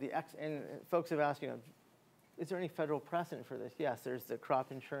 And folks have asked, is there any federal precedent for this? Yes, there's the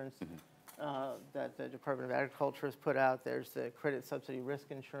crop insurance that the Department of Agriculture has put out. There's the credit subsidy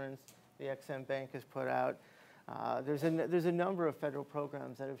risk insurance the Ex-Im Bank has put out. There's a number of federal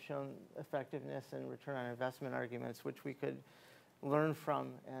programs that have shown effectiveness and return on investment arguments, which we could learn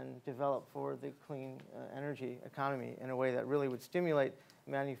from and develop for the clean energy economy in a way that really would stimulate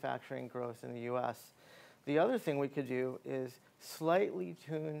manufacturing growth in the U.S. The other thing we could do is slightly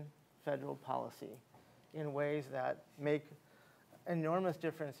tune federal policy in ways that make enormous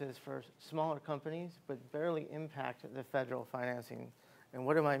differences for smaller companies, but barely impact the federal financing. And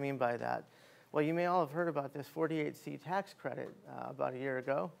what do I mean by that? Well, you may all have heard about this 48C tax credit about a year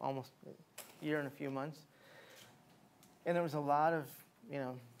ago, almost a year and a few months. And there was a lot of,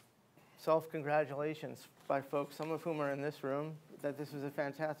 self-congratulations by folks, some of whom are in this room, that this was a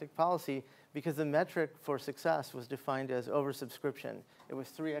fantastic policy because the metric for success was defined as oversubscription. It was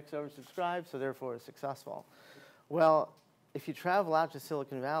 3x oversubscribed, so therefore it's successful. Well, if you travel out to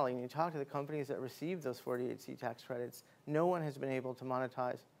Silicon Valley and you talk to the companies that received those 48C tax credits, no one has been able to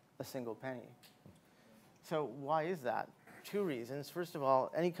monetize a single penny. So why is that? 2 reasons. First of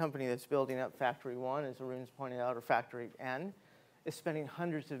all, any company that's building up Factory 1, as Arun's pointed out, or Factory N, is spending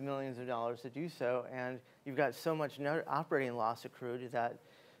hundreds of millions of dollars to do so, and you've got so much operating loss accrued that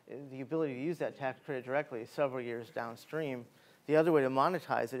the ability to use that tax credit directly is several years downstream. The other way to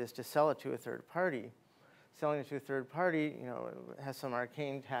monetize it is to sell it to a third party. Selling it to a third party, has some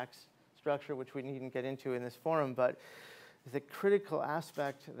arcane tax structure, which we needn't get into in this forum, but the critical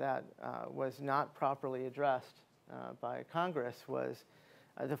aspect that was not properly addressed by Congress was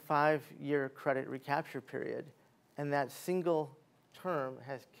the 5-year credit recapture period. And that single term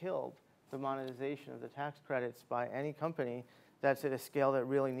has killed the monetization of the tax credits by any company that's at a scale that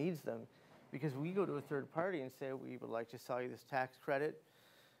really needs them. Because we go to a third party and say, we would like to sell you this tax credit.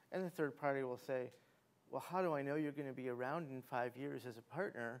 And the third party will say, well, how do I know you're going to be around in 5 years as a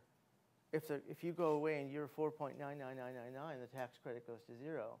partner? If you go away in year 4.99999, the tax credit goes to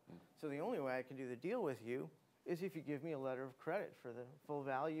 0. So the only way I can do the deal with you is if you give me a letter of credit for the full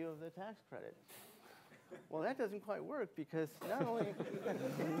value of the tax credit. Well, that doesn't quite work because not only,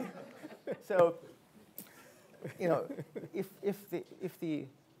 so, if the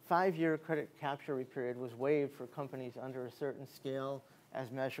 5-year credit capture period was waived for companies under a certain scale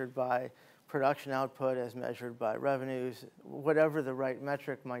as measured by production output, as measured by revenues, whatever the right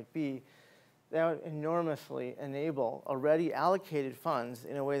metric might be, that would enormously enable already allocated funds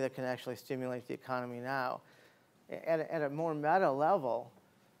in a way that can actually stimulate the economy now. At a more meta level,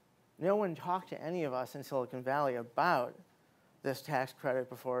 no one talked to any of us in Silicon Valley about this tax credit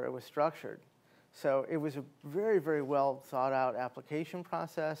before it was structured. So it was a very, very well thought out application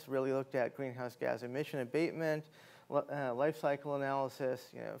process, really looked at greenhouse gas emission abatement, life cycle analysis,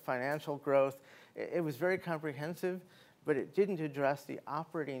 financial growth. It was very comprehensive, but it didn't address the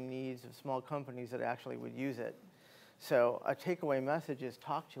operating needs of small companies that actually would use it. So a takeaway message is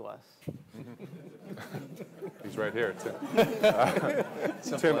talk to us. He's right here, Tim.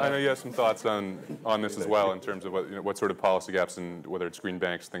 Tim, I know you have some thoughts on this as well in terms of what sort of policy gaps and whether it's green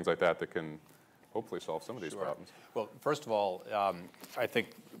banks, things like that can hopefully solve some of these problems. Well, first of all,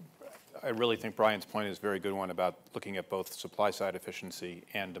 I really think Brian's point is a very good one about looking at both supply side efficiency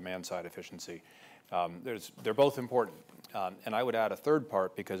and demand side efficiency. They're both important. And I would add a third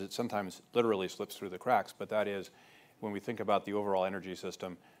part because it sometimes literally slips through the cracks, but that is when we think about the overall energy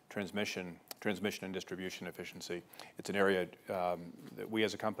system, transmission and distribution efficiency. It's an area that we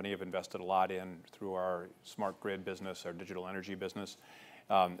as a company have invested a lot in through our smart grid business, our digital energy business.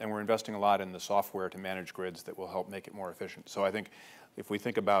 And we're investing a lot in the software to manage grids that will help make it more efficient. So I think if we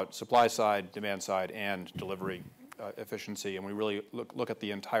think about supply side, demand side, and delivery efficiency, and we really look at the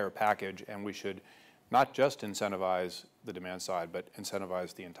entire package, and we should not just incentivize the demand side, but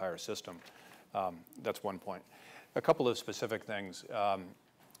incentivize the entire system. That's one point. A couple of specific things.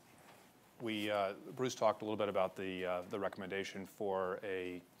 Bruce talked a little bit about the recommendation for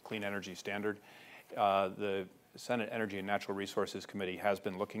a clean energy standard. The Senate Energy and Natural Resources Committee has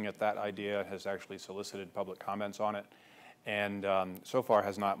been looking at that idea, has actually solicited public comments on it, and so far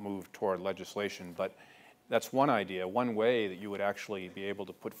has not moved toward legislation. But that's one idea, one way that you would actually be able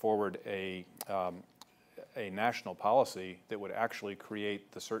to put forward a national policy that would actually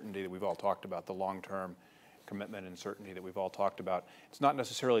create the certainty that we've all talked about, the long-term commitment and certainty that we've all talked about. It's not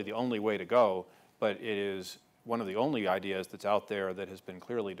necessarily the only way to go, but it is one of the only ideas that's out there that has been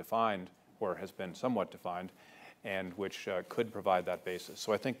clearly defined, or has been somewhat defined, and which could provide that basis.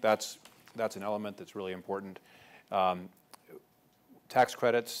 So I think that's an element that's really important. Tax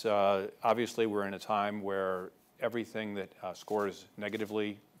credits, obviously we're in a time where everything that scores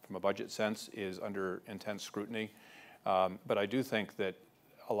negatively from a budget sense is under intense scrutiny. But I do think that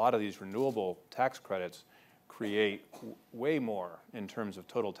a lot of these renewable tax credits create way more in terms of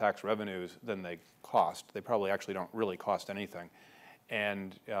total tax revenues than they cost. They probably actually don't really cost anything.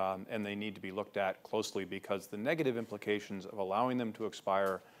 And they need to be looked at closely, because the negative implications of allowing them to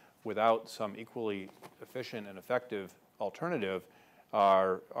expire without some equally efficient and effective alternative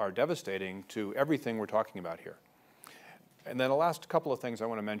are devastating to everything we're talking about here. And then the last couple of things I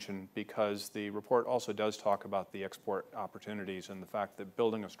want to mention, because the report also does talk about the export opportunities and the fact that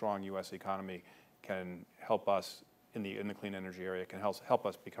building a strong U.S. economy can help us in the clean energy area, can help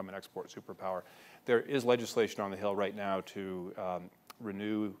us become an export superpower. There is legislation on the Hill right now to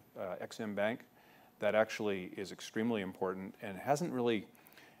renew Ex-Im Bank. That actually is extremely important and hasn't really,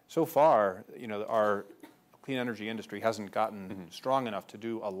 so far, you know, our clean energy industry hasn't gotten strong enough to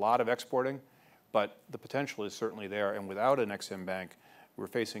do a lot of exporting, but the potential is certainly there. And without an Ex-Im Bank, we're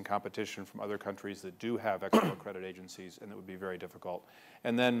facing competition from other countries that do have export credit agencies, and it would be very difficult.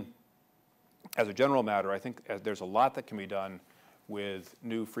 And then, as a general matter, I think there's a lot that can be done with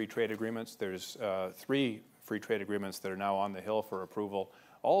new free trade agreements. There's 3 free trade agreements that are now on the Hill for approval.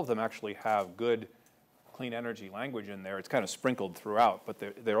 All of them actually have good clean energy language in there. It's kind of sprinkled throughout, but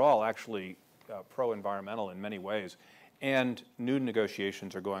they're all actually pro-environmental in many ways. And new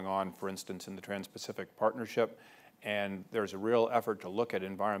negotiations are going on, for instance, in the Trans-Pacific Partnership, and there's a real effort to look at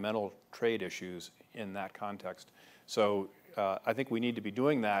environmental trade issues in that context. So I think we need to be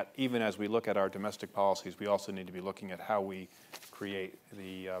doing that. Even as we look at our domestic policies, we also need to be looking at how we create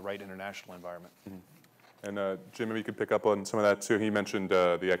the right international environment. And Jim, maybe you could pick up on some of that too. He mentioned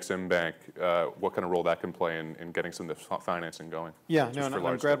the Ex-Im Bank. What kind of role that can play in getting some of the financing going? Yeah, no, and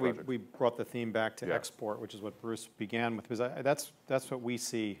I'm glad we brought the theme back to export, which is what Bruce began with, because that's what we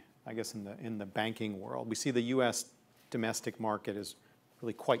see, I guess, in the banking world. We see the U.S. domestic market is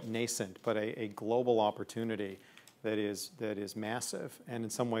really quite nascent, but a global opportunity that is massive, and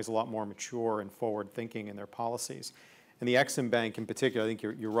in some ways a lot more mature and forward-thinking in their policies. And the Ex-Im Bank in particular, I think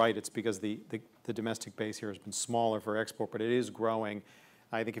you're right, it's because the domestic base here has been smaller for export, but it is growing.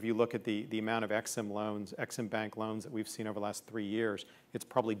 I think if you look at the amount of Ex-Im loans, Ex-Im Bank loans that we've seen over the last 3 years, it's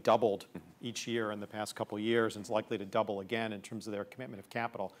probably doubled each year in the past couple of years, and it's likely to double again in terms of their commitment of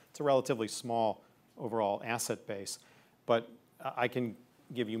capital. It's a relatively small overall asset base, but I can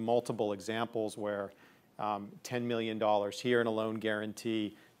give you multiple examples where $10 million here in a loan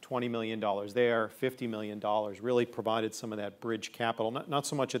guarantee, $20 million there, $50 million really provided some of that bridge capital, not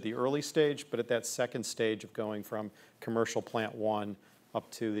so much at the early stage, but at that second stage of going from commercial plant 1 up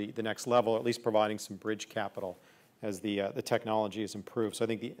to the next level, at least providing some bridge capital as the technology is improved. So I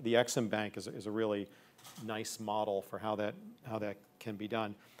think the Ex-Im Bank is a really nice model for how that can be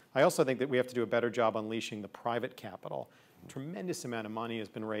done. I also think that we have to do a better job unleashing the private capital. Tremendous amount of money has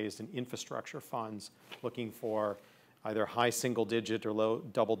been raised in infrastructure funds looking for either high single-digit or low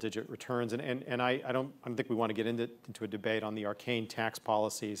double-digit returns. And I don't think we want to get into a debate on the arcane tax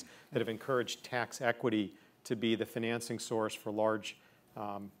policies that have encouraged tax equity to be the financing source for large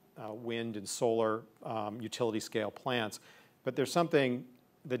wind and solar utility-scale plants. But there's something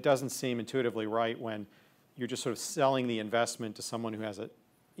that doesn't seem intuitively right when you're just sort of selling the investment to someone who has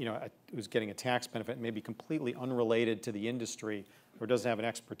who's getting a tax benefit, maybe completely unrelated to the industry or doesn't have an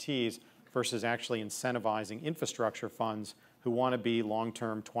expertise, versus actually incentivizing infrastructure funds who want to be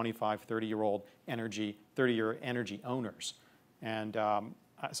long-term 25, 30-year-old 30-year energy owners. And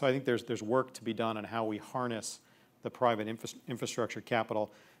so I think there's work to be done on how we harness the private infrastructure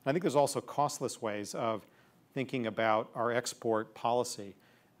capital. And I think there's also costless ways of thinking about our export policy.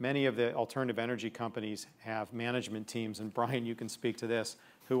 Many of the alternative energy companies have management teams, and Brian, you can speak to this,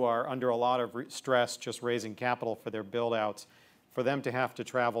 who are under a lot of stress just raising capital for their build-outs. For them to have to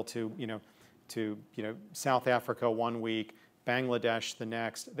travel to to South Africa one week, Bangladesh the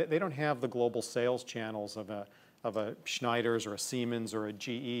next. They don't have the global sales channels of a Schneider's or a Siemens or a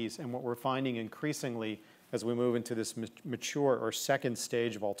GE's. And what we're finding increasingly as we move into this mature or second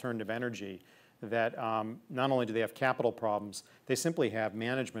stage of alternative energy, that not only do they have capital problems, they simply have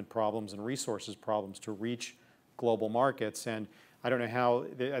management problems and resources problems to reach global markets. And I don't know how,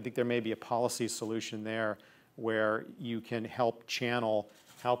 I think there may be a policy solution there where you can help channel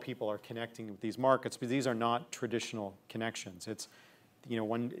how people are connecting with these markets, but these are not traditional connections. It's,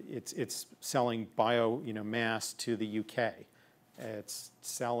 it's selling mass to the UK. It's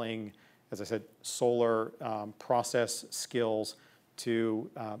selling, as I said, solar process skills to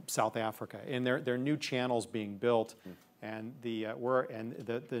South Africa, and there are new channels being built, and the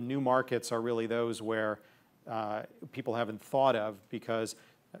new markets are really those where people haven't thought of, because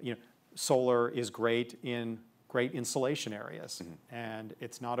solar is great in great insulation areas, and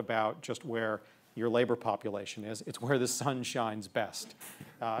it's not about just where your labor population is, it's where the sun shines best.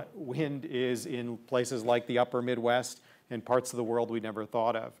 Wind is in places like the upper Midwest and parts of the world we never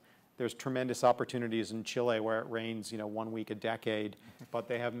thought of. There's tremendous opportunities in Chile where it rains 1 week a decade, but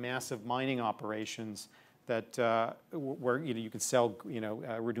they have massive mining operations that where you can sell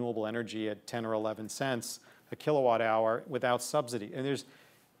renewable energy at 10 or 11 cents a kilowatt hour without subsidy.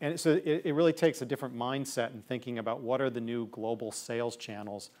 And so it really takes a different mindset in thinking about what are the new global sales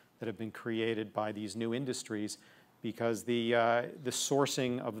channels that have been created by these new industries, because the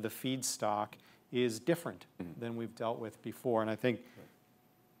sourcing of the feedstock is different than we've dealt with before. And I think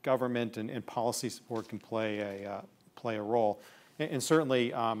government and policy support can play a role. And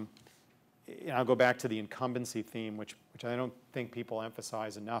certainly, I'll go back to the incumbency theme, which I don't think people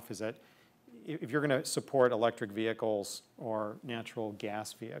emphasize enough, is that if you're going to support electric vehicles or natural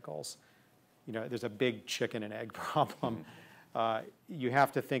gas vehicles, there's a big chicken and egg problem. You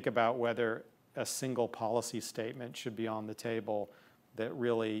have to think about whether a single policy statement should be on the table that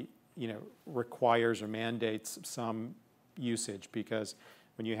really, requires or mandates some usage, because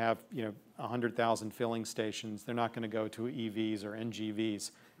when you have, 100,000 filling stations, they're not going to go to EVs or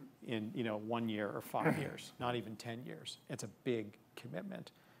NGVs in, 1 year or 5 years, not even 10 years. It's a big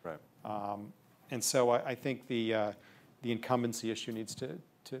commitment. Right. And so I think the incumbency issue needs to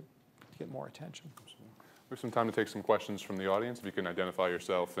get more attention. We have some time to take some questions from the audience. If you can identify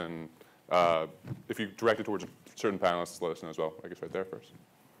yourself, and if you direct it towards certain panelists, let us know as well. I guess right there first.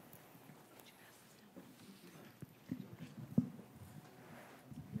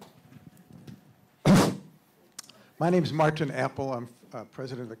 My name is Martin Apple. I'm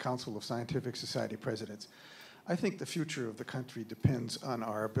president of the Council of Scientific Society Presidents. I think the future of the country depends on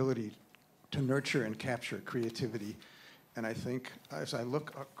our ability to nurture and capture creativity. And I think as I look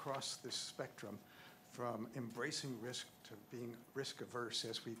across this spectrum, from embracing risk to being risk averse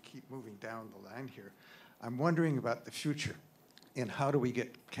as we keep moving down the line here, I'm wondering about the future and how do we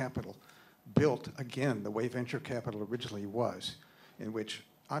get capital built again the way venture capital originally was, in which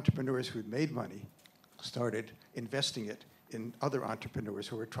entrepreneurs who'd made money started investing it in other entrepreneurs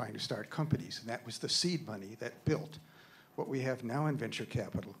who were trying to start companies. And that was the seed money that built. What we have now in venture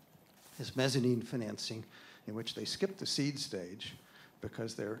capital is mezzanine financing, in which they skip the seed stage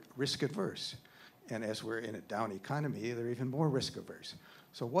because they're risk adverse. And as we're in a down economy, they're even more risk averse.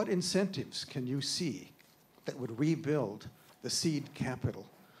 So what incentives can you see that would rebuild the seed capital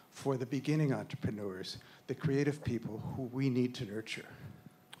for the beginning entrepreneurs, the creative people who we need to nurture?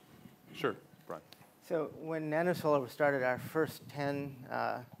 Sure, Brian. So when NanoSolar was started, our first 10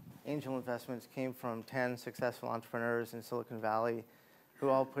 angel investments came from 10 successful entrepreneurs in Silicon Valley who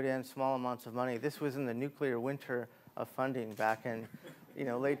all put in small amounts of money. This was in the nuclear winter of funding back in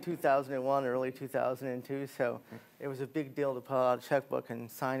late 2001, early 2002. So it was a big deal to pull out a checkbook and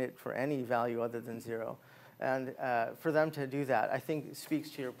sign it for any value other than zero. And for them to do that, I think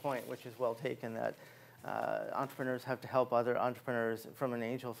speaks to your point, which is well taken, that entrepreneurs have to help other entrepreneurs from an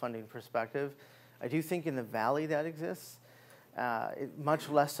angel funding perspective. I do think in the Valley that exists, much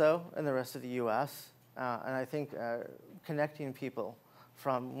less so in the rest of the US. And I think connecting people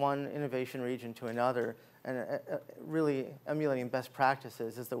from one innovation region to another and really emulating best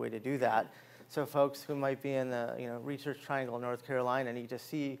practices is the way to do that. So folks who might be in the Research Triangle in North Carolina need to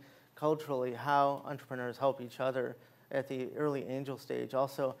see culturally how entrepreneurs help each other at the early angel stage.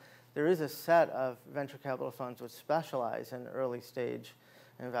 Also, there is a set of venture capital funds which specialize in early stage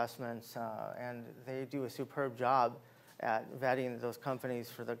investments, and they do a superb job at vetting those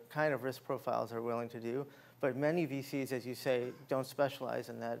companies for the kind of risk profiles they're willing to do. But many VCs, as you say, don't specialize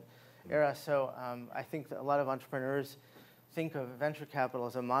in that era. So I think that a lot of entrepreneurs think of venture capital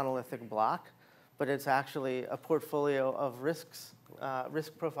as a monolithic block, but it's actually a portfolio of risks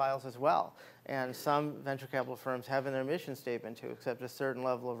risk profiles as well. And some venture capital firms have in their mission statement to accept a certain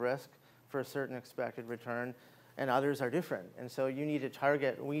level of risk for a certain expected return, and others are different. And so you need to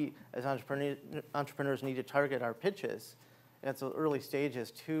target, we as entrepreneurs need to target our pitches at the early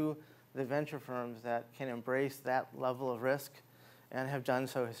stages to the venture firms that can embrace that level of risk and have done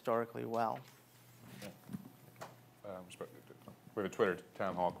so historically well. We have a Twitter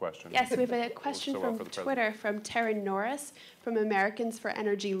town hall question. Yes, we have a question So well from for the Twitter from Taryn Norris from Americans for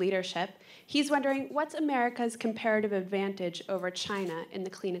Energy Leadership. He's wondering, what's America's comparative advantage over China in the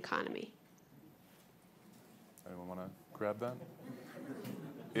clean economy? Anyone want to grab that?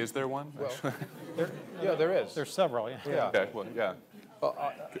 Is there one? Well, yeah, there is. There's several, yeah. Yeah. Okay, well, yeah.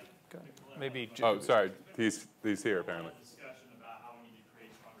 Maybe. Oh, sorry, he's here apparently. Discussion about how we need to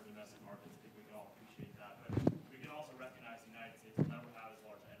create stronger domestic markets. I think we can all appreciate that. But we can also recognize the United States will never have as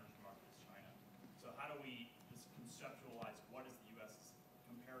large an energy market as China. So how do we just conceptualize what is the U.S.'s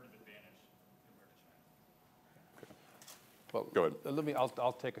comparative advantage compared to China? Well, Go ahead.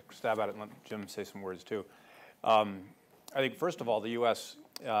 I'll take a stab at it and let Jim say some words too. I think first of all, the U.S.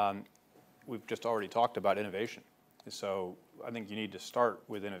 We've just already talked about innovation. So I think you need to start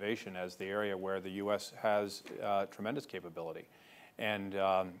with innovation as the area where the U.S. has tremendous capability. And,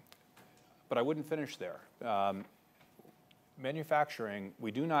 but I wouldn't finish there. Manufacturing,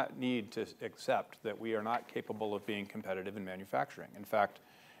 we do not need to accept that we are not capable of being competitive in manufacturing. In fact,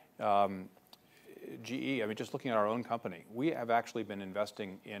 GE, I mean, just looking at our own company, we have actually been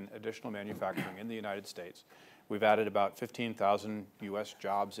investing in additional manufacturing in the United States. We've added about 15,000 U.S.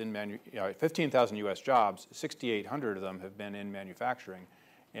 jobs 15,000 U.S. jobs. 6,800 of them have been in manufacturing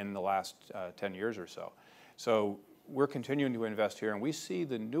in the last 10 years or so. So we're continuing to invest here, and we see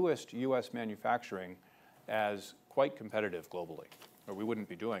the newest U.S. manufacturing as quite competitive globally, or we wouldn't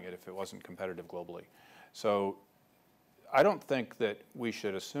be doing it if it wasn't competitive globally. So I don't think that we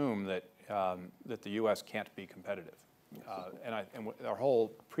should assume that that the U.S. can't be competitive. And our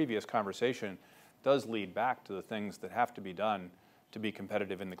whole previous conversation does lead back to the things that have to be done to be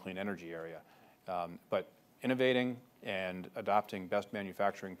competitive in the clean energy area. But innovating and adopting best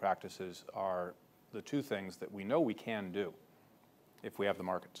manufacturing practices are the two things that we know we can do if we have the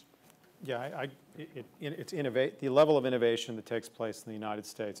markets. Yeah, the level of innovation that takes place in the United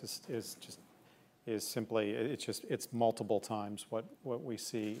States is simply, it's multiple times what we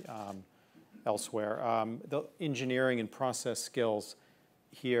see elsewhere. The engineering and process skills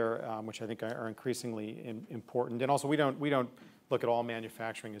here, which I think are increasingly important, and also we don't look at all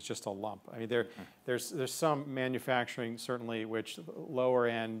manufacturing as just a lump. I mean, there's some manufacturing certainly which lower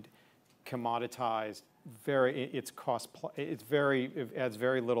end, commoditized, it adds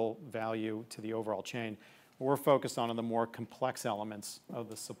very little value to the overall chain. We're focused on the more complex elements of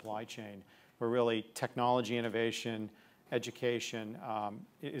the supply chain, where really technology innovation, education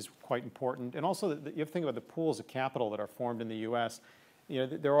is quite important. And also, you have to think about the pools of capital that are formed in the U.S. You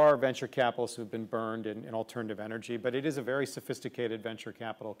know, there are venture capitalists who have been burned in alternative energy, but it is a very sophisticated venture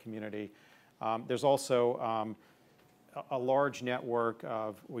capital community. There's also a large network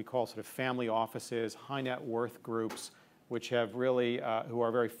of what we call sort of family offices, high net worth groups, which have really, who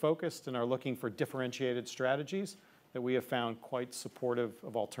are very focused and are looking for differentiated strategies that we have found quite supportive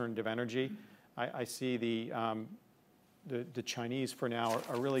of alternative energy. I see the Chinese for now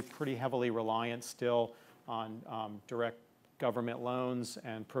are really pretty heavily reliant still on direct government loans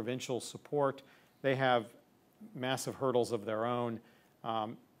and provincial support. They have massive hurdles of their own.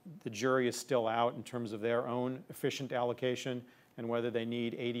 The jury is still out in terms of their own efficient allocation and whether they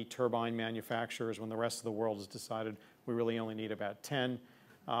need 80 turbine manufacturers when the rest of the world has decided we really only need about 10,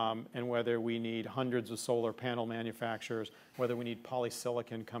 and whether we need hundreds of solar panel manufacturers, whether we need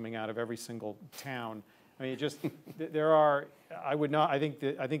polysilicon coming out of every single town. I mean, there are, I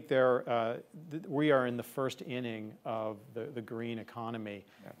think we are in the first inning of the green economy.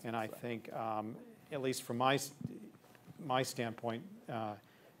 That's and I think, at least from my standpoint,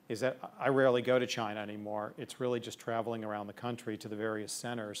 is that I rarely go to China anymore. It's really just traveling around the country to the various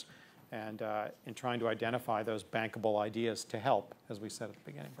centers and trying to identify those bankable ideas to help, as we said at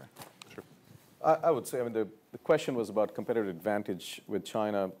the beginning, Brian. Sure. I would say, I mean, the question was about competitive advantage with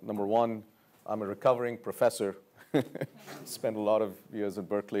China. Number one, I'm a recovering professor, spent a lot of years at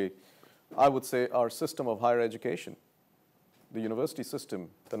Berkeley. I would say our system of higher education, the university system,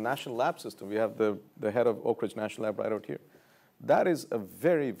 the national lab system, we have the head of Oak Ridge National Lab right out here. That is a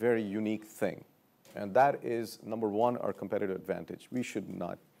very, very unique thing. And that is, number one, our competitive advantage. We should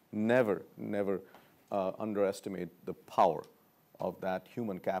never underestimate the power of that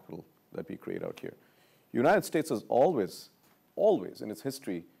human capital that we create out here. United States has always in its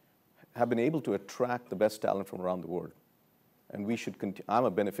history, have been able to attract the best talent from around the world. And we should I'm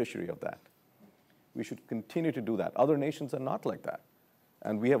a beneficiary of that. We should continue to do that. Other nations are not like that.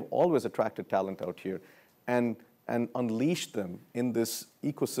 And we have always attracted talent out here and unleashed them in this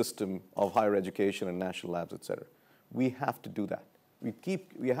ecosystem of higher education and national labs, et cetera. We have to do that.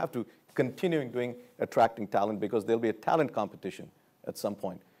 We have to continue attracting talent because there'll be a talent competition at some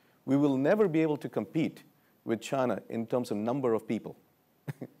point. We will never be able to compete with China in terms of number of people.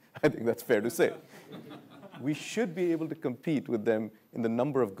 I think that's fair to say. We should be able to compete with them in the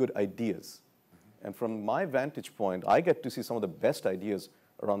number of good ideas. And from my vantage point, I get to see some of the best ideas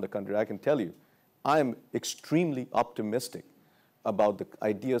around the country. I can tell you, I'm extremely optimistic about the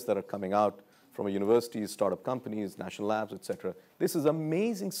ideas that are coming out from universities, startup companies, national labs, et cetera. This is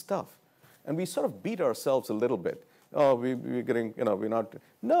amazing stuff. And we sort of beat ourselves a little bit. Oh, we're getting, we're not.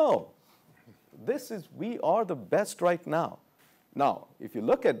 No, we are the best right now. Now, if you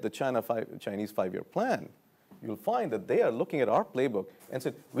look at the Chinese 5-year plan, you'll find that they are looking at our playbook and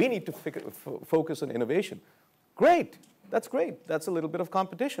said, we need to focus on innovation. Great, that's great. That's a little bit of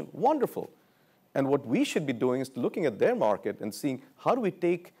competition, wonderful. And what we should be doing is looking at their market and seeing how do we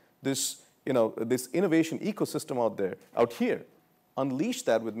take this, this innovation ecosystem out here, unleash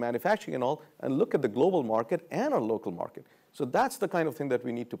that with manufacturing and all, and look at the global market and our local market. So that's the kind of thing that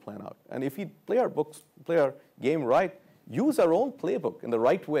we need to plan out. And if we play our game right, use our own playbook in the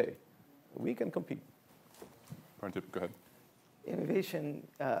right way, we can compete. Parntip, go ahead. Innovation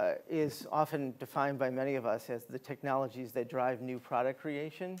is often defined by many of us as the technologies that drive new product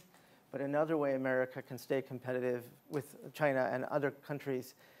creation. But another way America can stay competitive with China and other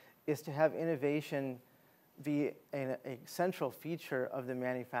countries is to have innovation be a central feature of the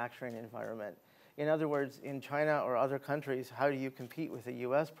manufacturing environment. In other words, in China or other countries, how do you compete with a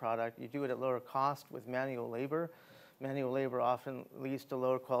US product? You do it at lower cost with manual labor. Manual labor often leads to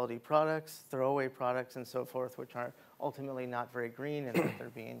lower quality products, throwaway products, and so forth, which are ultimately not very green and that they're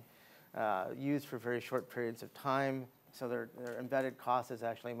being used for very short periods of time. So their embedded cost is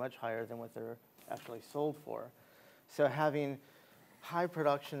actually much higher than what they're actually sold for. So having high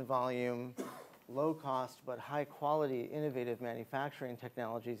production volume, low cost, but high quality, innovative manufacturing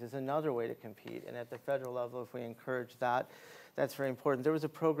technologies is another way to compete. And at the federal level, if we encourage that, that's very important. There was a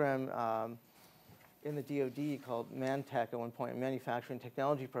program in the DoD called ManTech at one point, a manufacturing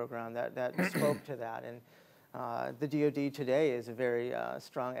technology program that spoke to that. And the DoD today is a very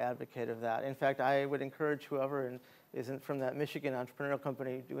strong advocate of that. In fact, I would encourage whoever isn't from that Michigan entrepreneurial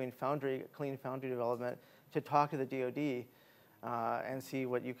company doing clean foundry development to talk to the DoD and see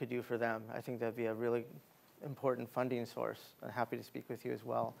what you could do for them. I think that'd be a really important funding source. I'm happy to speak with you as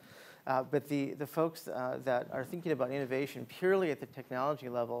well. But the folks that are thinking about innovation purely at the technology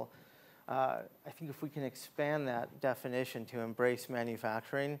level, I think if we can expand that definition to embrace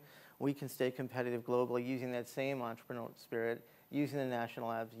manufacturing, we can stay competitive globally using that same entrepreneurial spirit, using the national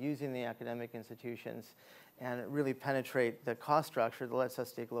labs, using the academic institutions, and really penetrate the cost structure that lets us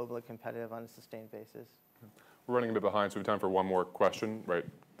stay globally competitive on a sustained basis. We're running a bit behind, so we have time for one more question, right?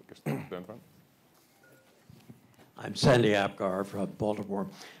 I guess down front. I'm Sandy Apgar from Baltimore.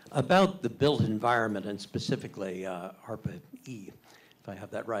 About the built environment and specifically ARPA-E, if I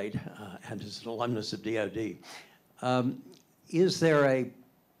have that right, and as an alumnus of DoD. Is there a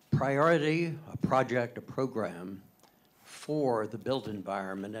priority, a project, a program for the built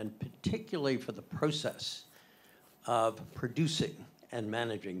environment, and particularly for the process of producing and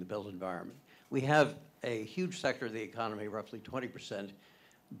managing the built environment? We have a huge sector of the economy, roughly 20%,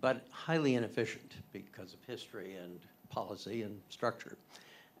 but highly inefficient because of history and policy and structure.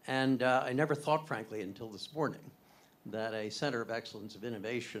 And I never thought, frankly, until this morning, that a center of excellence of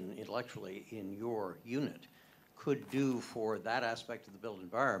innovation intellectually in your unit could do for that aspect of the built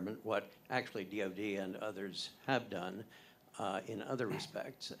environment what actually DoD and others have done in other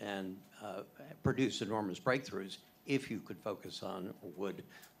respects, and produce enormous breakthroughs if you could focus on wood,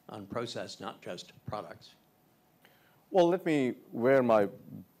 on process, not just products. Well, let me wear my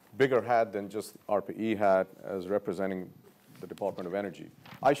bigger hat than just ARPA-E hat as representing the Department of Energy.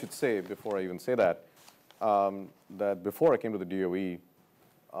 I should say, before I even say that, that before I came to the DOE,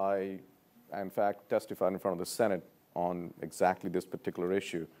 I, in fact, testified in front of the Senate on exactly this particular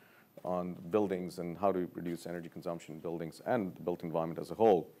issue on buildings and how to reduce energy consumption in buildings and the built environment as a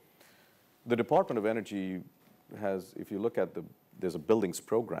whole. The Department of Energy has, if you look at there's a buildings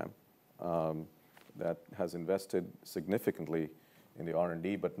program that has invested significantly in the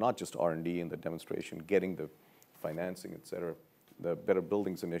R&D, but not just R&D in the demonstration, getting the financing, et cetera, the Better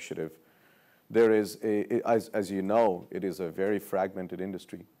Buildings Initiative. There is, as you know, it is a very fragmented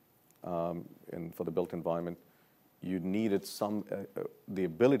industry for the built environment. You needed the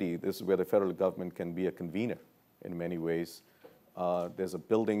ability, this is where the federal government can be a convener in many ways, There's a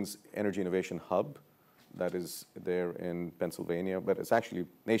Buildings Energy Innovation Hub that is there in Pennsylvania, but it's actually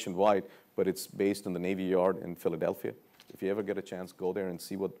nationwide, but it's based in the Navy Yard in Philadelphia. If you ever get a chance, go there and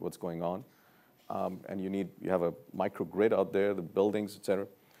see what's going on. And you have a microgrid out there, the buildings, et cetera.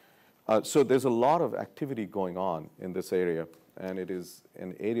 So there's a lot of activity going on in this area, and it is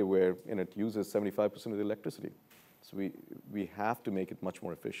an area where it uses 75% of the electricity. So we have to make it much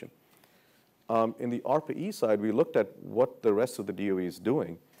more efficient. In the ARPA-E side, we looked at what the rest of the DOE is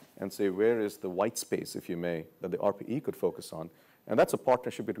doing and say, where is the white space, if you may, that the ARPA-E could focus on? And that's a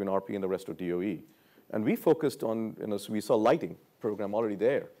partnership between ARPA-E and the rest of DOE. And we focused on, so we saw lighting program already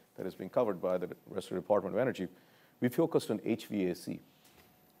there that is being covered by the rest of the Department of Energy. We focused on HVAC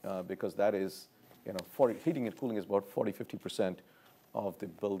because that is, heating and cooling is about 40–50% of the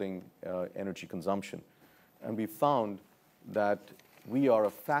building energy consumption. And we found that we are a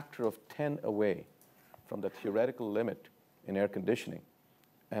factor of 10 away from the theoretical limit in air conditioning.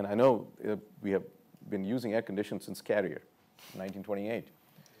 And I know we have been using air conditioning since Carrier, 1928.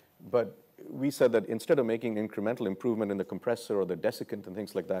 But we said that instead of making incremental improvement in the compressor or the desiccant and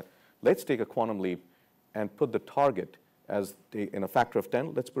things like that, let's take a quantum leap and put the target as in a factor of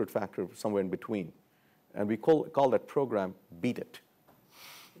 10. Let's put a factor somewhere in between. And we call that program Beat It.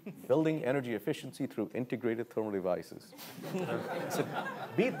 Building energy efficiency through integrated thermal devices. So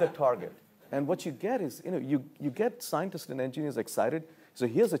beat the target. And what you get is, you get scientists and engineers excited. So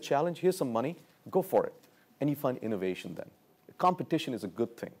here's a challenge, here's some money, go for it. And you find innovation then. Competition is a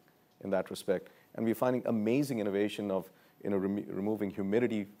good thing in that respect. And we're finding amazing innovation of removing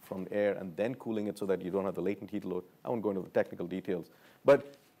humidity from air and then cooling it so that you don't have the latent heat load. I won't go into the technical details.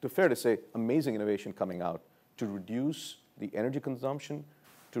 But fair to say, amazing innovation coming out to reduce the energy consumption,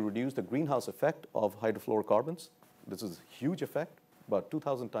 to reduce the greenhouse effect of hydrofluorocarbons. This is a huge effect, about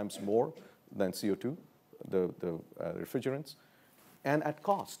 2,000 times more than CO2, the refrigerants, and at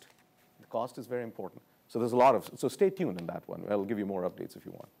cost. The cost is very important. So there's a lot of, so stay tuned in that one. I'll give you more updates if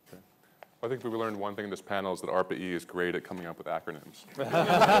you want. Okay. I think we learned one thing in this panel is that ARPA-E is great at coming up with acronyms.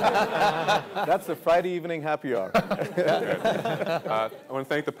 That's the Friday evening happy hour. I want to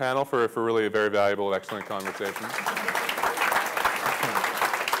thank the panel for really a very valuable, excellent conversation.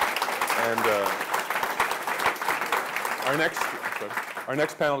 And our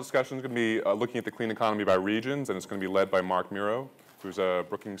next panel discussion is going to be looking at the clean economy by regions, and it's going to be led by Mark Miro, who's a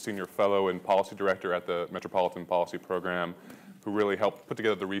Brookings Senior Fellow and Policy Director at the Metropolitan Policy Program, who really helped put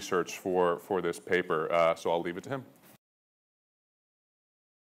together the research for this paper. So I'll leave it to him.